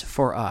chase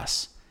for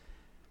us.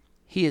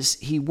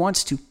 He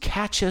wants to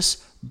catch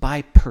us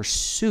by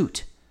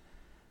pursuit.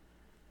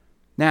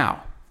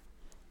 Now,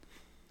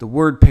 the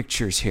word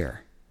pictures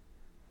here.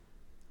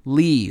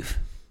 Leave.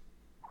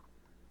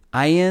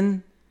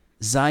 Ayin,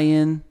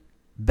 Zayin,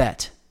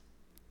 Bet.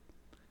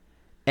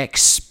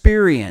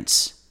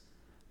 Experience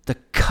the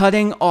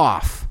cutting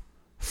off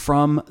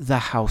from the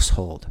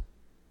household.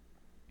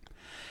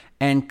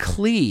 And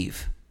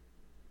cleave,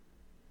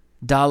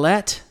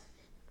 dalet,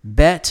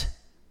 bet,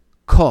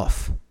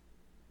 kof.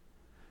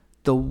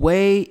 The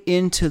way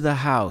into the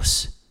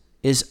house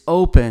is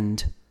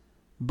opened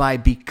by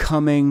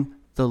becoming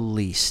the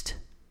least.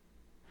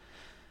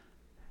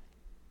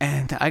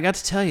 And I got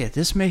to tell you,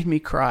 this made me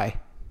cry.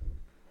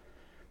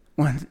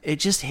 When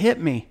it just hit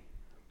me.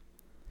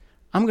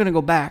 I'm going to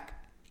go back.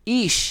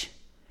 Ish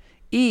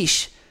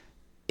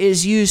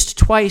is used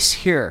twice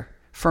here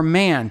for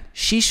man.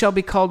 She shall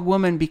be called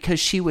woman because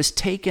she was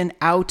taken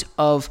out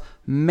of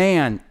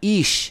man.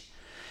 Ish.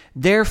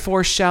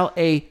 Therefore shall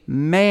a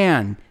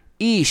man,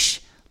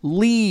 Ish,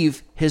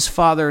 leave his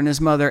father and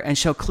his mother and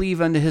shall cleave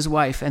unto his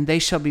wife, and they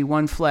shall be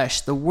one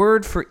flesh. The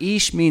word for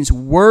Ish means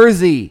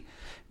worthy,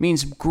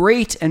 means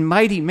great and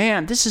mighty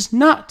man. This is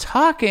not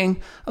talking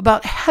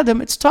about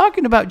Adam. It's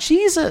talking about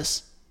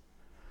Jesus.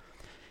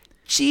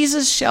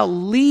 Jesus shall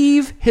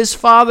leave his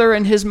father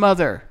and his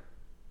mother.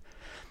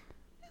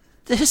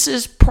 This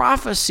is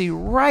prophecy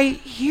right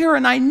here,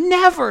 and I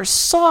never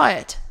saw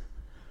it.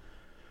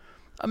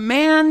 A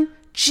man,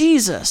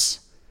 Jesus,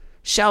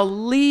 shall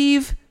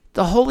leave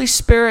the Holy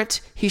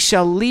Spirit. He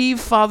shall leave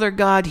Father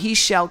God. He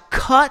shall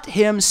cut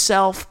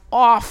himself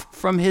off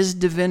from his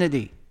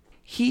divinity.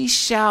 He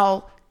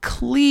shall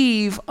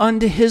cleave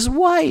unto his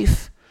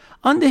wife,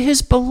 unto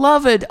his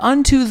beloved,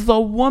 unto the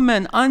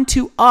woman,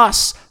 unto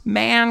us,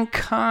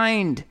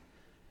 mankind,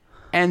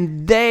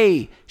 and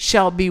they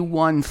shall be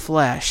one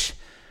flesh.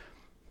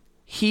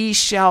 He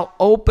shall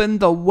open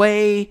the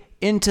way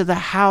into the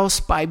house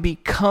by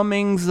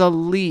becoming the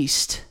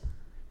least.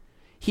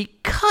 He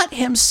cut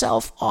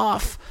himself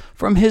off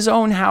from his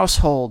own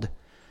household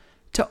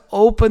to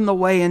open the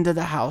way into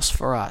the house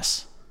for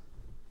us.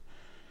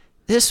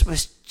 This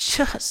was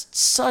just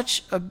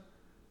such a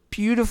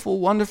beautiful,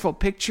 wonderful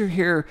picture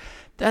here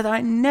that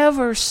I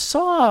never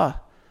saw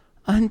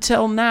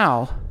until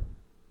now.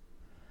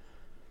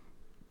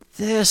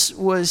 This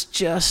was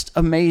just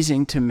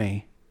amazing to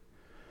me.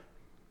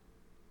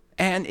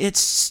 And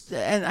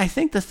I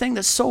think the thing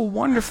that's so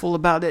wonderful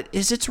about it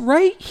is it's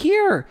right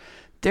here.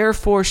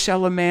 Therefore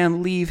shall a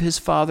man leave his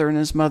father and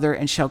his mother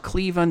and shall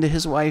cleave unto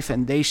his wife,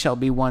 and they shall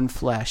be one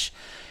flesh.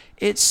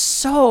 It's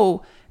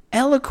so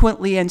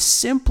eloquently and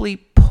simply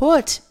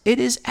put.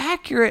 It is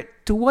accurate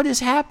to what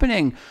is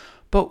happening,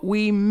 but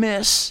we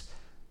miss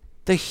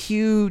the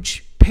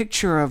huge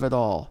picture of it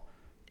all.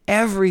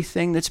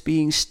 Everything that's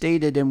being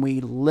stated, and we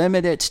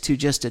limit it to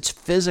just its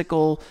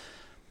physical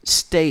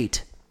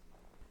state.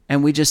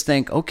 And we just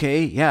think,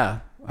 okay, yeah,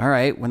 all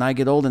right, when I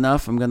get old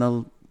enough, I'm going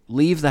to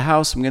leave the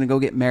house, I'm going to go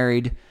get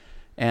married,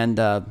 and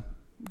going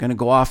to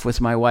go off with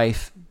my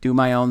wife, do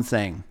my own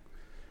thing.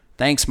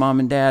 Thanks,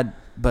 Mom and Dad,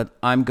 but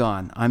I'm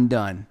gone. I'm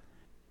done.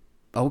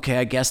 Okay,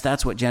 I guess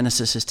that's what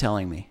Genesis is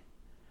telling me.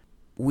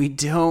 We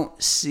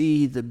don't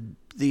see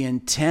the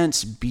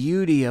intense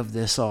beauty of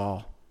this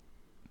all.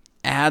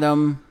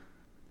 Adam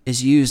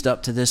is used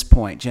up to this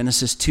point.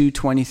 Genesis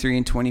 2:23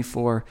 and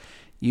 24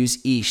 use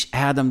Ish.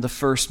 Adam, the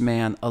first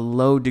man, a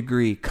low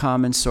degree,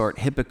 common sort,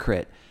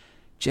 hypocrite.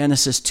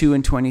 Genesis 2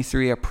 and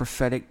 23 are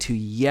prophetic to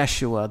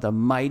Yeshua, the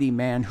mighty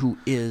man who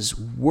is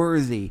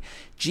worthy.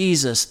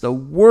 Jesus, the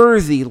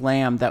worthy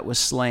lamb that was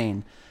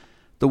slain.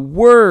 The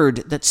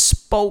word that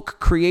spoke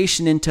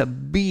creation into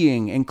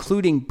being,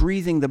 including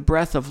breathing the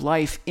breath of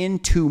life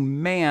into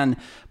man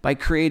by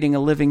creating a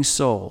living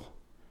soul.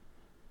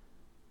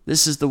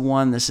 This is the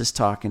one this is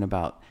talking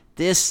about.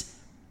 This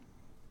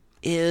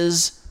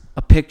is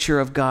a picture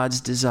of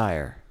God's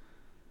desire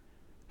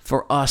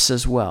for us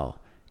as well.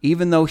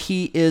 Even though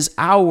he is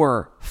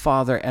our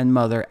father and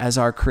mother as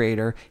our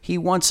creator, he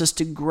wants us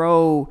to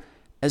grow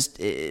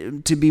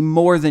to be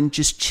more than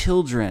just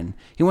children.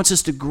 He wants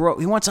us to grow.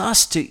 He wants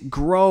us to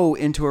grow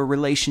into a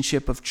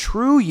relationship of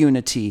true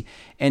unity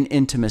and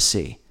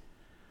intimacy.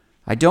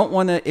 I don't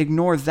want to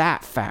ignore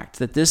that fact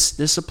that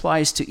this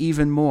applies to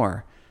even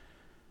more.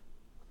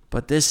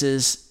 But this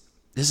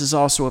is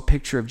also a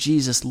picture of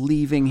Jesus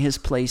leaving his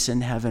place in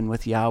heaven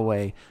with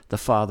Yahweh, the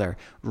Father,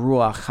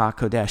 Ruach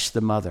HaKodesh,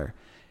 the Mother.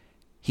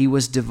 He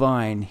was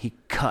divine. He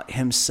cut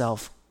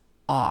himself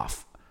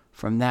off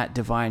from that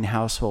divine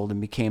household and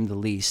became the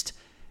least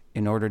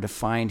in order to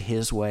find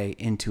his way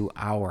into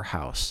our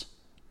house.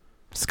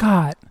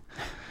 Scott,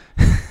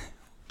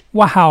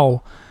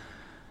 wow.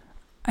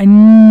 I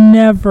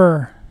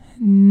never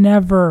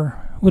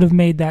would have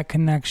made that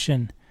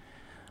connection.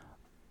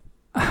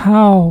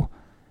 How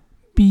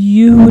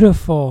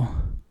beautiful.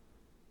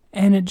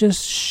 And it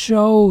just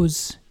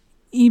shows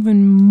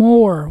even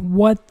more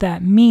what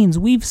that means.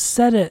 We've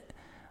said it.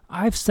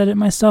 I've said it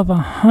myself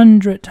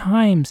 100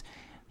 times.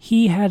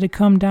 He had to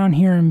come down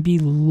here and be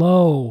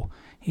low.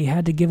 He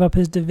had to give up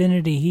his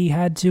divinity.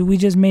 We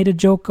just made a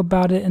joke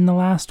about it in the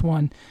last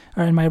one,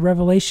 or in my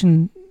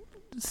Revelation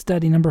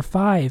study, number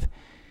 5,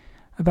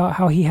 about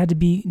how he had to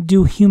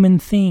do human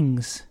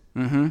things.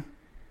 Mm-hmm.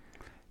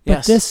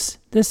 But Yes.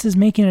 this is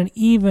making it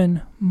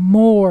even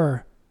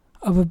more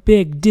of a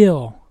big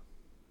deal.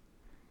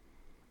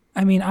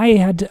 I mean, I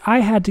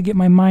had to get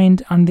my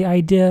mind on the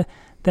idea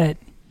that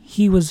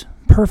he was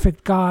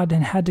perfect God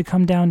and had to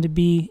come down to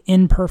be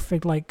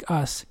imperfect like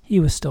us. He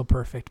was still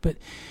perfect, but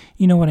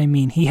you know what I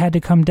mean. He had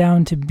to come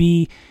down to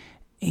be,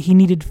 he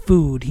needed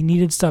food, he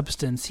needed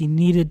substance, he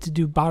needed to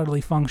do bodily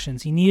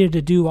functions, he needed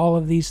to do all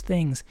of these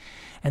things.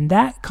 And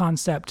that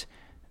concept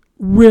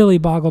really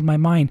boggled my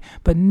mind.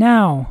 But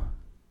now,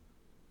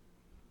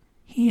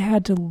 he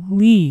had to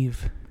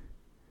leave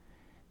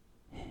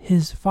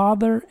his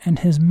father and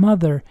his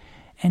mother,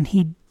 and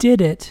he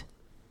did it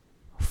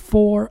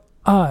for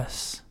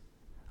us.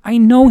 I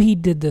know he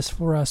did this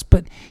for us,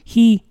 but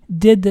he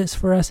did this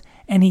for us,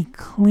 and he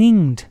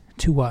clinged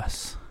to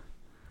us.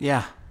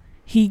 Yeah.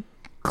 He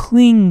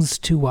clings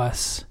to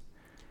us.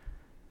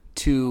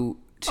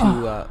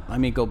 Let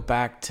me go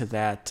back to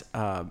that,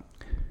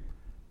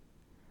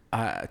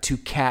 to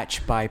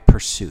catch by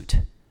pursuit.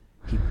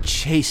 He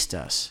chased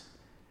us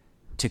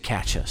to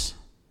catch us.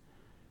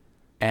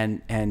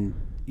 And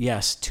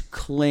yes, to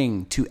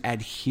cling, to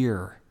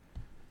adhere.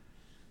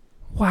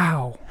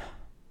 Wow.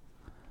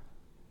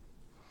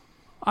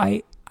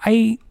 I'm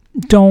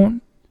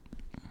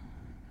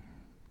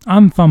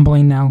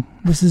fumbling now.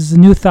 This is a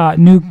new thought,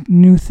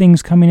 new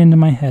things coming into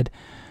my head.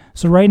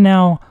 So right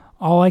now,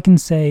 all I can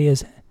say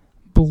is,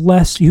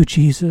 bless you,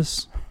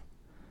 Jesus.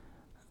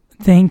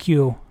 Thank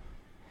you.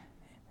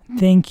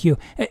 Thank you.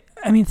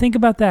 I mean, think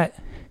about that.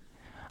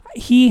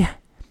 He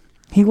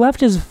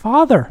left his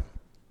father,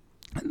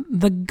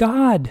 the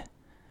God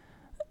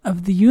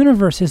of the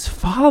universe, his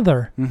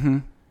father,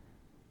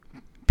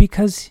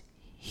 because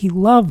he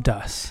loved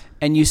us.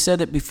 And you said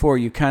it before,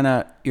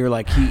 you're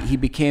like, he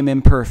became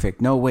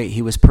imperfect. No, wait,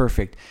 he was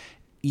perfect.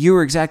 You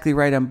were exactly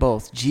right on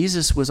both.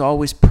 Jesus was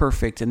always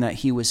perfect in that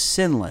he was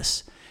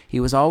sinless. He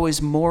was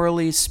always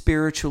morally,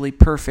 spiritually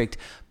perfect,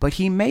 but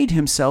he made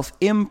himself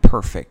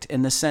imperfect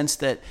in the sense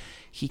that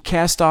he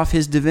cast off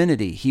his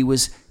divinity. He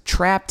was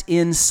trapped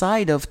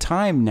inside of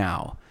time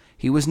now.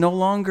 He no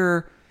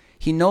longer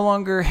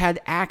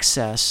had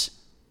access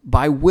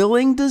by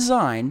willing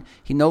design.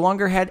 He no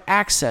longer had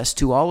access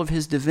to all of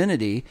his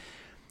divinity.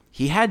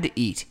 He had to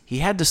eat. He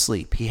had to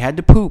sleep. He had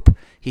to poop.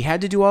 He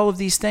had to do all of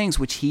these things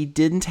which he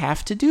didn't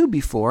have to do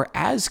before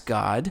as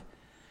God.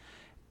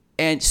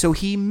 And so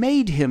he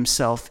made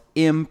himself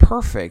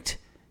imperfect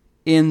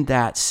in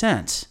that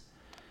sense.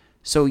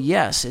 So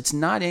yes, it's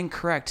not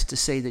incorrect to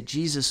say that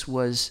Jesus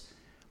was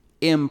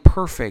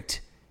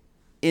imperfect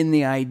in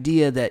the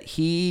idea that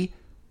he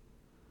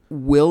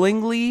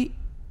willingly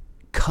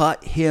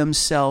cut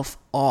himself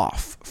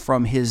off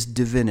from his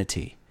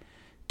divinity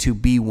to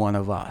be one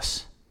of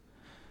us.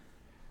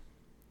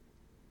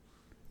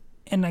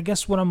 And I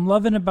guess what I'm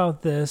loving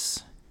about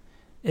this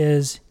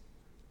is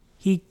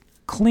he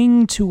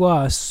clung to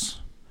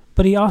us,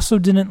 but he also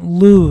didn't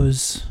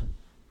lose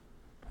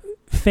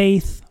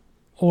faith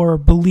or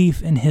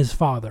belief in his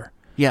Father.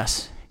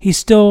 Yes. He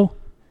still,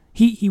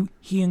 he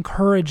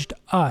encouraged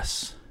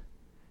us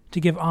to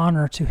give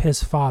honor to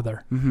his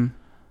Father. Mm-hmm.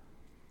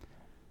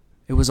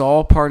 It was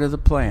all part of the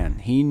plan.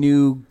 He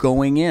knew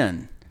going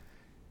in.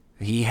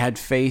 He had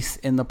faith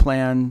in the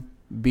plan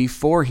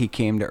before he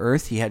came to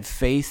earth. He had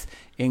faith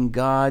in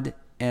God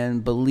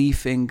and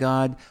belief in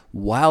God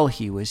while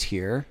he was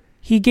here.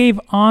 He gave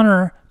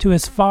honor to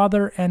his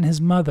father and his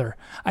mother.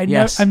 I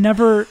know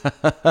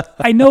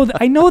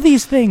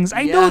these things.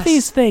 I know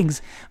these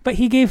things. But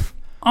he gave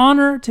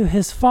honor to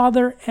his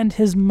father and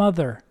his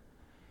mother.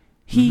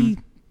 He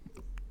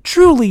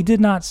truly did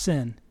not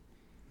sin.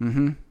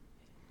 Mm-hmm.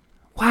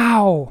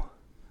 Wow.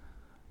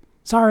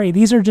 Sorry,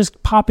 these are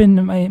just popping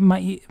into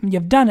my.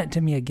 You've done it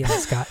to me again,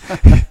 Scott.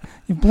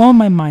 You've blown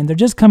my mind. They're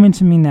just coming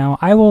to me now.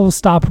 I will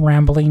stop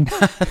rambling.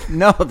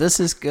 No, this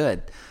is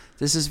good.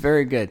 This is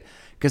very good.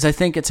 Because I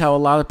think it's how a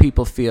lot of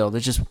people feel. They're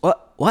just,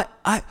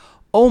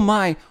 oh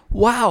my,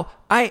 wow,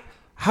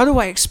 how do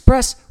I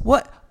express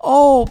what?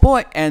 Oh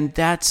boy. And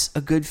that's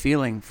a good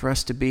feeling for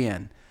us to be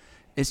in.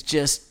 It's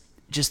just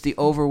the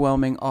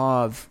overwhelming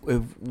awe of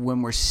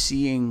when we're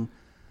seeing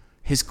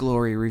his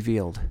glory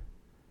revealed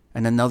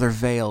and another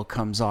veil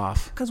comes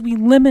off. Because we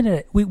limit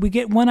it. We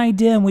get one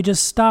idea and we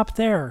just stop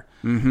there.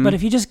 Mm-hmm. But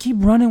if you just keep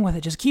running with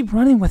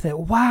it,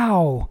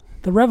 wow,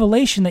 the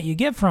revelation that you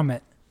get from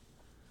it.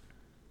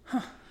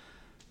 Huh.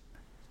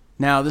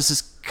 Now, this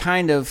is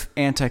kind of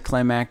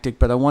anticlimactic,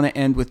 but I want to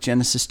end with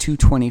Genesis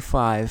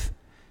 2:25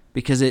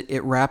 because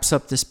it wraps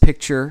up this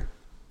picture.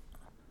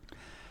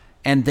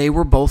 And they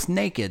were both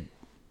naked,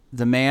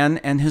 the man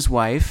and his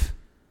wife,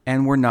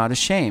 and were not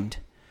ashamed.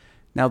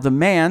 Now, the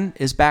man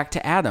is back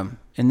to Adam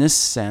in this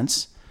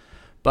sense,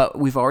 but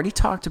we've already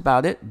talked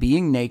about it,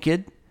 being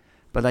naked,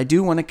 but I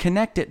do want to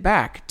connect it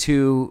back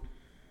to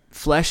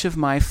flesh of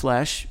my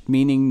flesh,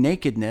 meaning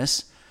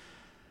nakedness.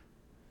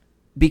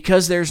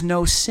 Because there's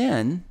no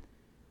sin,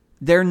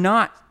 they're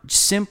not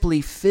simply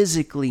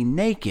physically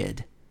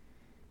naked,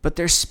 but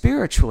they're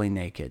spiritually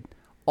naked.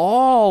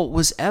 All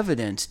was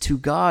evident to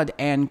God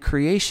and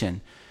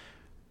creation.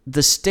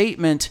 The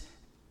statement,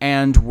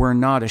 "and were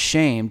not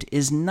ashamed,"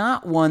 is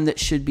not one that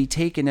should be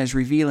taken as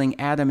revealing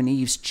Adam and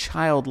Eve's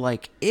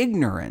childlike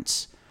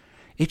ignorance.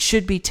 It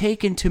should be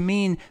taken to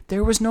mean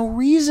there was no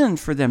reason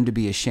for them to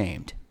be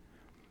ashamed.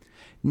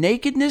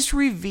 Nakedness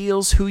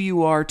reveals who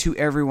you are to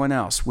everyone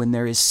else. When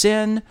there is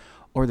sin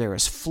or there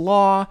is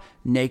flaw,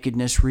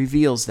 nakedness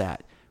reveals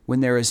that. When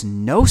there is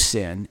no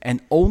sin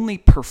and only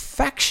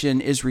perfection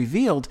is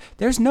revealed,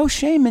 there's no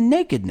shame in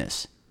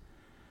nakedness.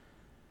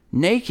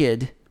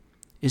 Naked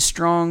is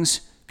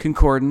Strong's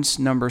Concordance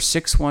number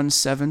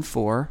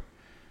 6174,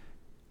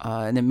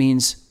 and it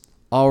means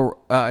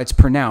it's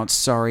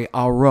pronounced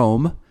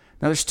alrom.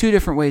 Now there's two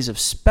different ways of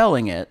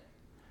spelling it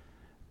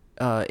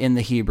in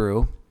the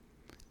Hebrew,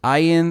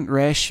 ayin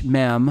resh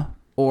mem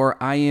or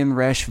ayin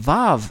resh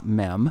vav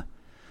mem,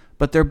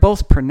 but they're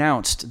both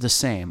pronounced the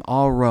same,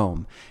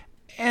 alrom,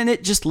 and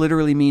it just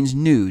literally means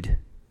nude,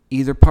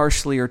 either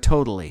partially or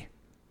totally.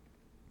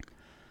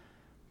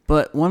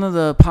 But one of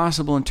the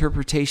possible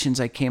interpretations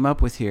I came up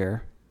with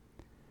here,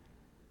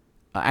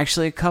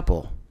 actually a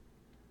couple,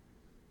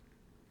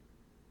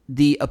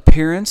 the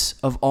appearance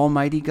of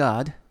Almighty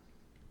God,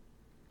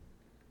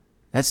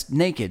 that's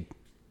naked.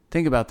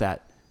 Think about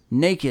that.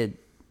 Naked,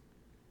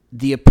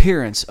 the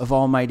appearance of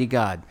Almighty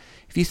God.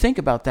 If you think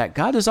about that,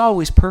 God is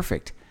always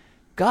perfect.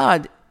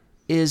 God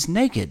is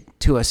naked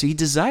to us. He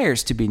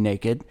desires to be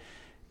naked.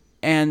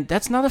 And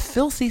that's not a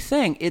filthy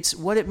thing. It's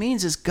what it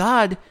means is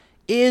God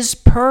is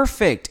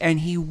perfect,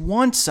 and he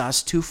wants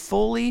us to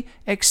fully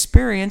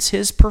experience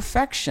his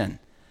perfection.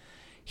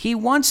 He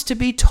wants to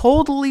be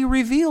totally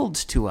revealed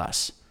to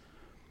us.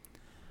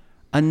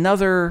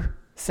 Another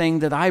thing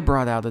that I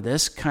brought out of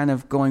this, kind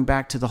of going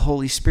back to the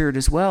Holy Spirit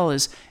as well,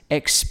 is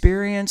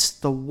experience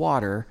the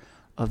water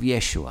of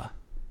Yeshua.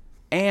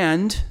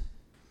 And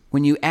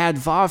when you add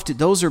vav to,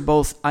 those are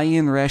both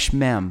ayin resh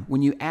mem.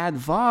 When you add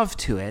vav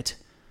to it,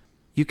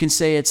 you can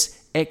say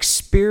it's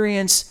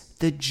experience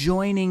the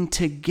joining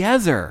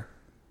together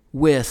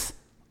with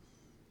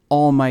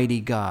Almighty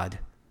God.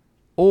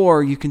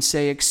 Or you can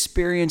say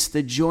experience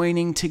the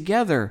joining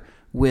together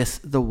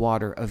with the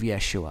water of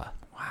Yeshua.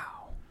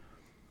 Wow.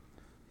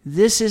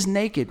 This is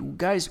naked.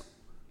 Guys,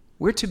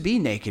 we're to be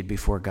naked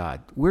before God.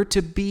 We're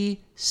to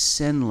be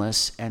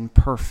sinless and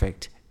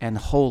perfect and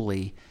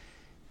holy,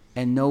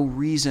 and no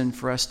reason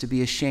for us to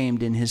be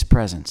ashamed in his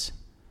presence.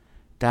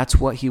 That's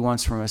what he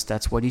wants from us.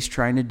 That's what he's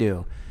trying to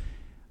do.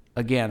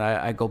 Again,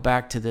 I go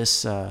back to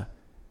this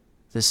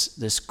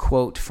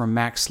quote from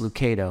Max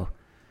Lucado.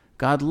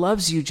 God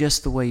loves you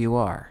just the way you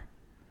are,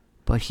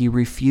 but he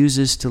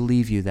refuses to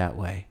leave you that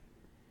way.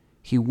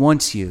 He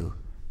wants you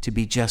to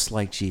be just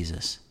like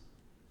Jesus.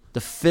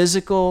 The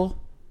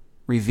physical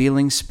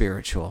revealing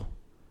spiritual.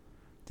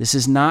 This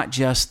is not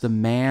just the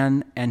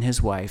man and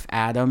his wife,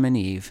 Adam and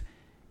Eve.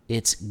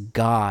 It's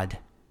God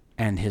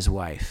and his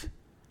wife.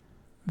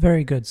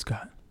 Very good,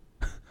 Scott.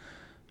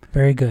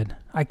 Very good.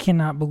 I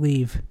cannot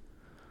believe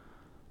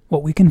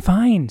what we can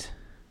find.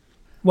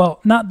 Well,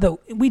 not that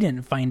we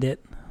didn't find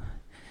it.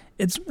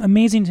 It's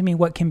amazing to me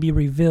what can be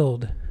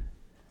revealed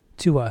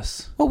to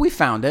us. Well, we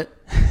found it.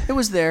 It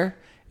was there.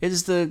 It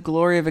is the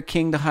glory of a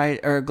king to hide,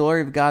 or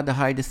glory of God to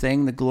hide a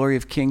thing, the glory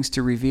of kings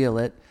to reveal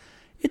it.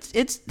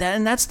 It's that,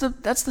 and that's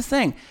the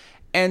thing.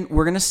 And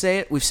we're going to say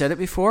it. We've said it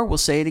before. We'll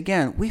say it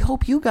again. We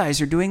hope you guys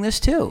are doing this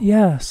too.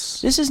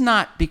 Yes. This is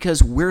not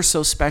because we're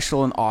so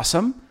special and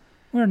awesome.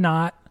 We're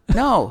not.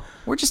 No,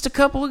 we're just a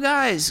couple of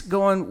guys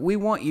going, we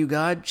want you,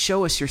 God.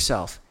 Show us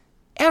yourself.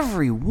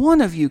 Every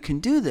one of you can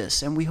do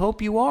this, and we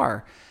hope you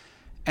are.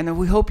 And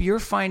we hope you're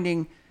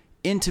finding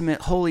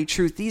intimate, holy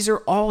truth. These are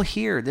all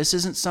here. This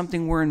isn't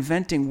something we're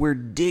inventing. We're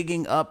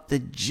digging up the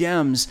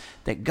gems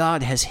that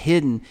God has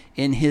hidden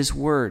in his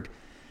word.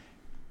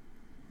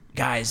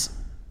 Guys,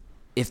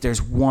 if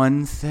there's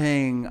one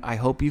thing I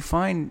hope you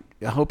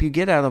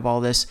get out of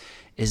all this,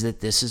 is that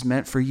this is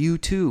meant for you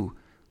too.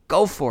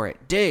 Go for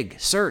it. Dig,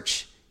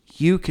 search.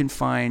 You can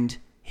find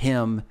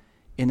him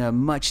in a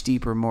much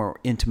deeper, more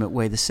intimate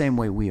way, the same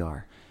way we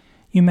are.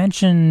 You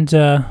mentioned,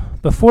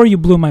 before you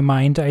blew my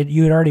mind,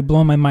 you had already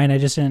blown my mind, I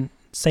just didn't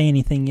say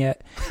anything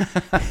yet.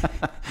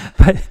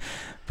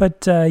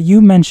 But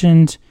you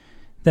mentioned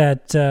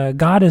that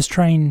God is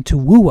trying to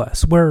woo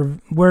us.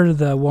 We're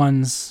the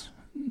ones,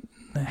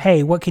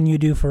 hey, what can you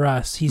do for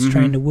us? He's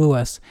trying to woo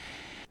us.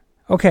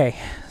 Okay,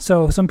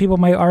 so some people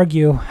might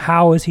argue,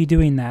 how is he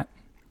doing that?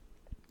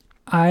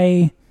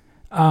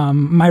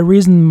 My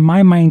reason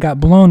my mind got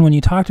blown when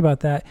you talked about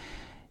that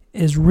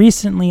is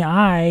recently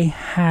I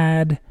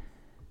had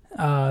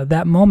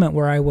that moment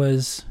where I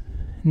was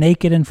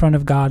naked in front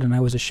of God and I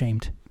was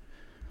ashamed.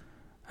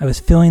 I was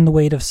feeling the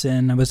weight of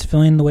sin. I was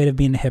feeling the weight of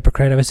being a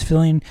hypocrite. I was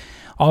feeling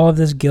all of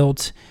this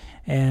guilt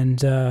and,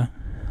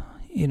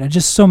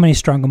 just so many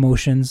strong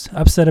emotions,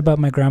 upset about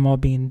my grandma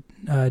being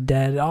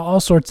dead, all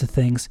sorts of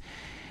things.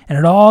 And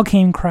it all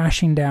came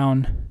crashing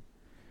down.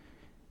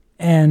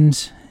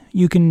 And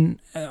you can,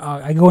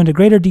 I go into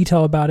greater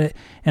detail about it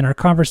in our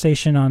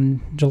conversation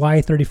on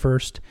July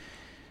 31st,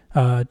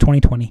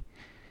 2020.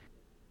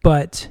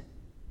 But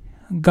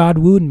God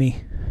wooed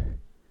me.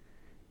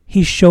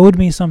 He showed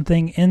me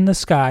something in the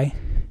sky,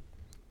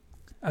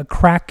 a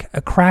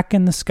crack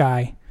in the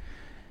sky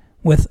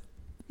with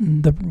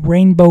the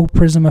rainbow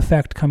prism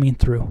effect coming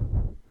through.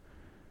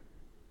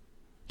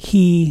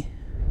 He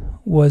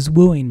was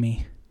wooing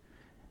me.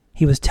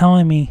 He was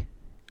telling me,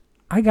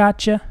 I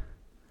gotcha.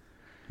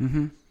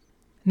 Mm-hmm.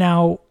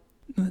 Now,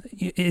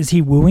 is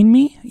he wooing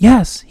me?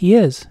 Yes, he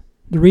is.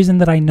 The reason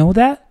that I know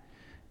that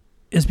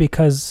is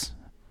because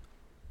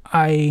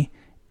I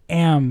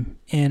am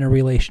in a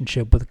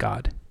relationship with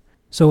God.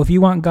 So if you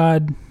want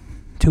God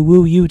to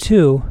woo you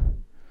too,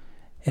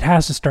 it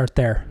has to start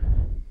there.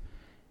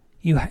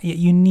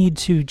 You need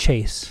to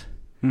chase.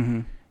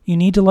 Mm-hmm. You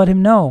need to let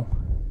him know.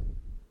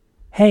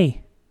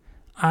 Hey,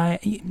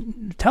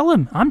 tell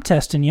him I'm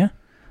testing you.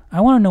 I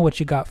want to know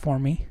what you got for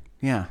me.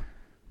 Yeah.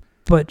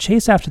 But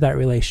chase after that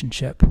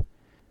relationship.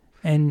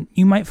 And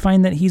you might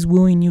find that he's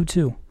wooing you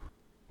too.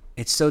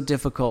 It's so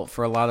difficult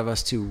for a lot of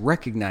us to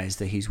recognize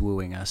that he's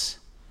wooing us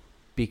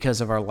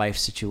because of our life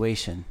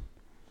situation.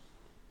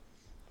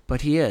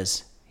 But he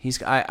is.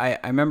 I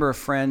remember a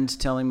friend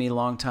telling me a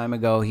long time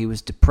ago he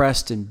was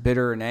depressed and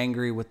bitter and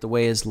angry with the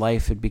way his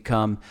life had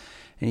become.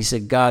 And he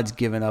said, God's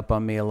given up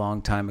on me a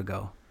long time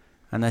ago.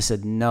 And I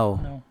said,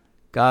 no.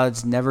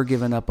 God's never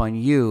given up on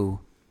you.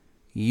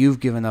 You've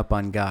given up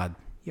on God.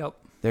 Yep.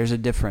 There's a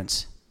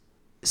difference.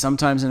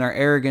 Sometimes in our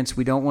arrogance,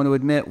 we don't want to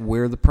admit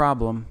we're the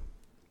problem.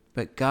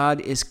 But God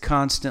is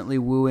constantly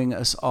wooing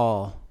us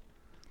all.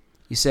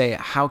 You say,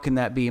 how can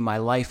that be? My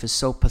life is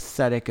so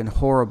pathetic and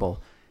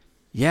horrible.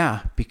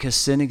 Yeah, because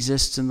sin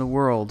exists in the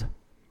world,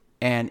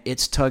 and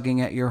it's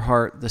tugging at your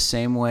heart the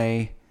same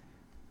way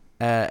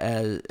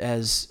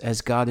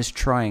as God is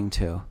trying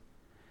to.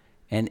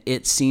 And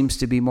it seems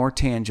to be more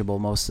tangible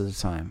most of the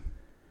time.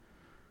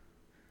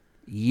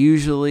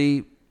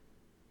 Usually,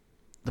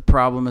 the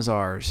problem is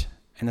ours.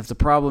 And if the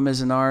problem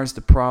isn't ours,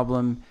 the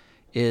problem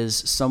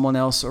is someone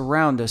else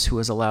around us who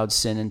has allowed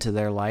sin into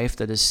their life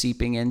that is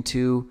seeping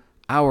into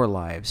our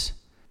lives.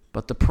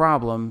 But the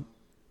problem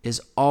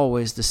is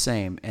always the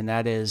same, and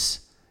that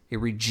is a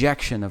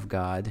rejection of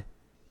God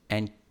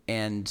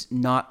and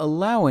not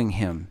allowing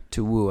him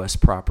to woo us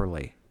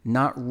properly,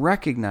 not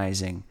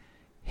recognizing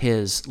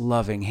his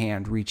loving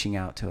hand reaching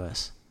out to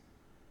us.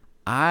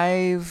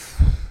 I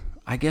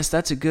guess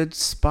that's a good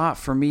spot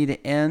for me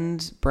to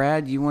end.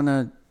 Brad, you want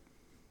to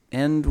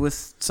end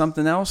with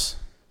something else?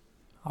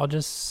 I'll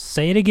just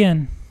say it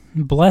again.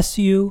 Bless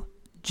you,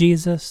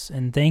 Jesus,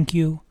 and thank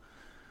you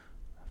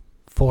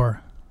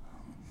for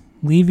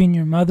leaving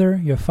your mother,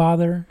 your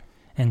father,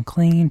 and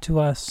clinging to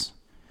us.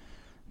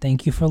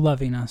 Thank you for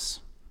loving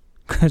us,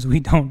 because we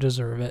don't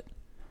deserve it.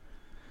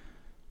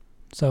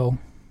 So,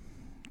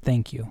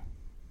 thank you.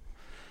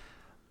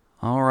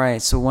 All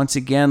right, so once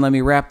again, let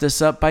me wrap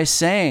this up by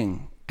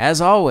saying,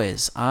 as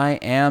always, I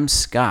am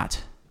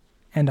Scott.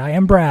 And I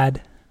am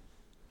Brad.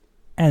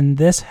 And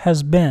this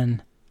has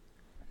been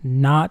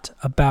Not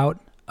About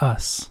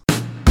Us.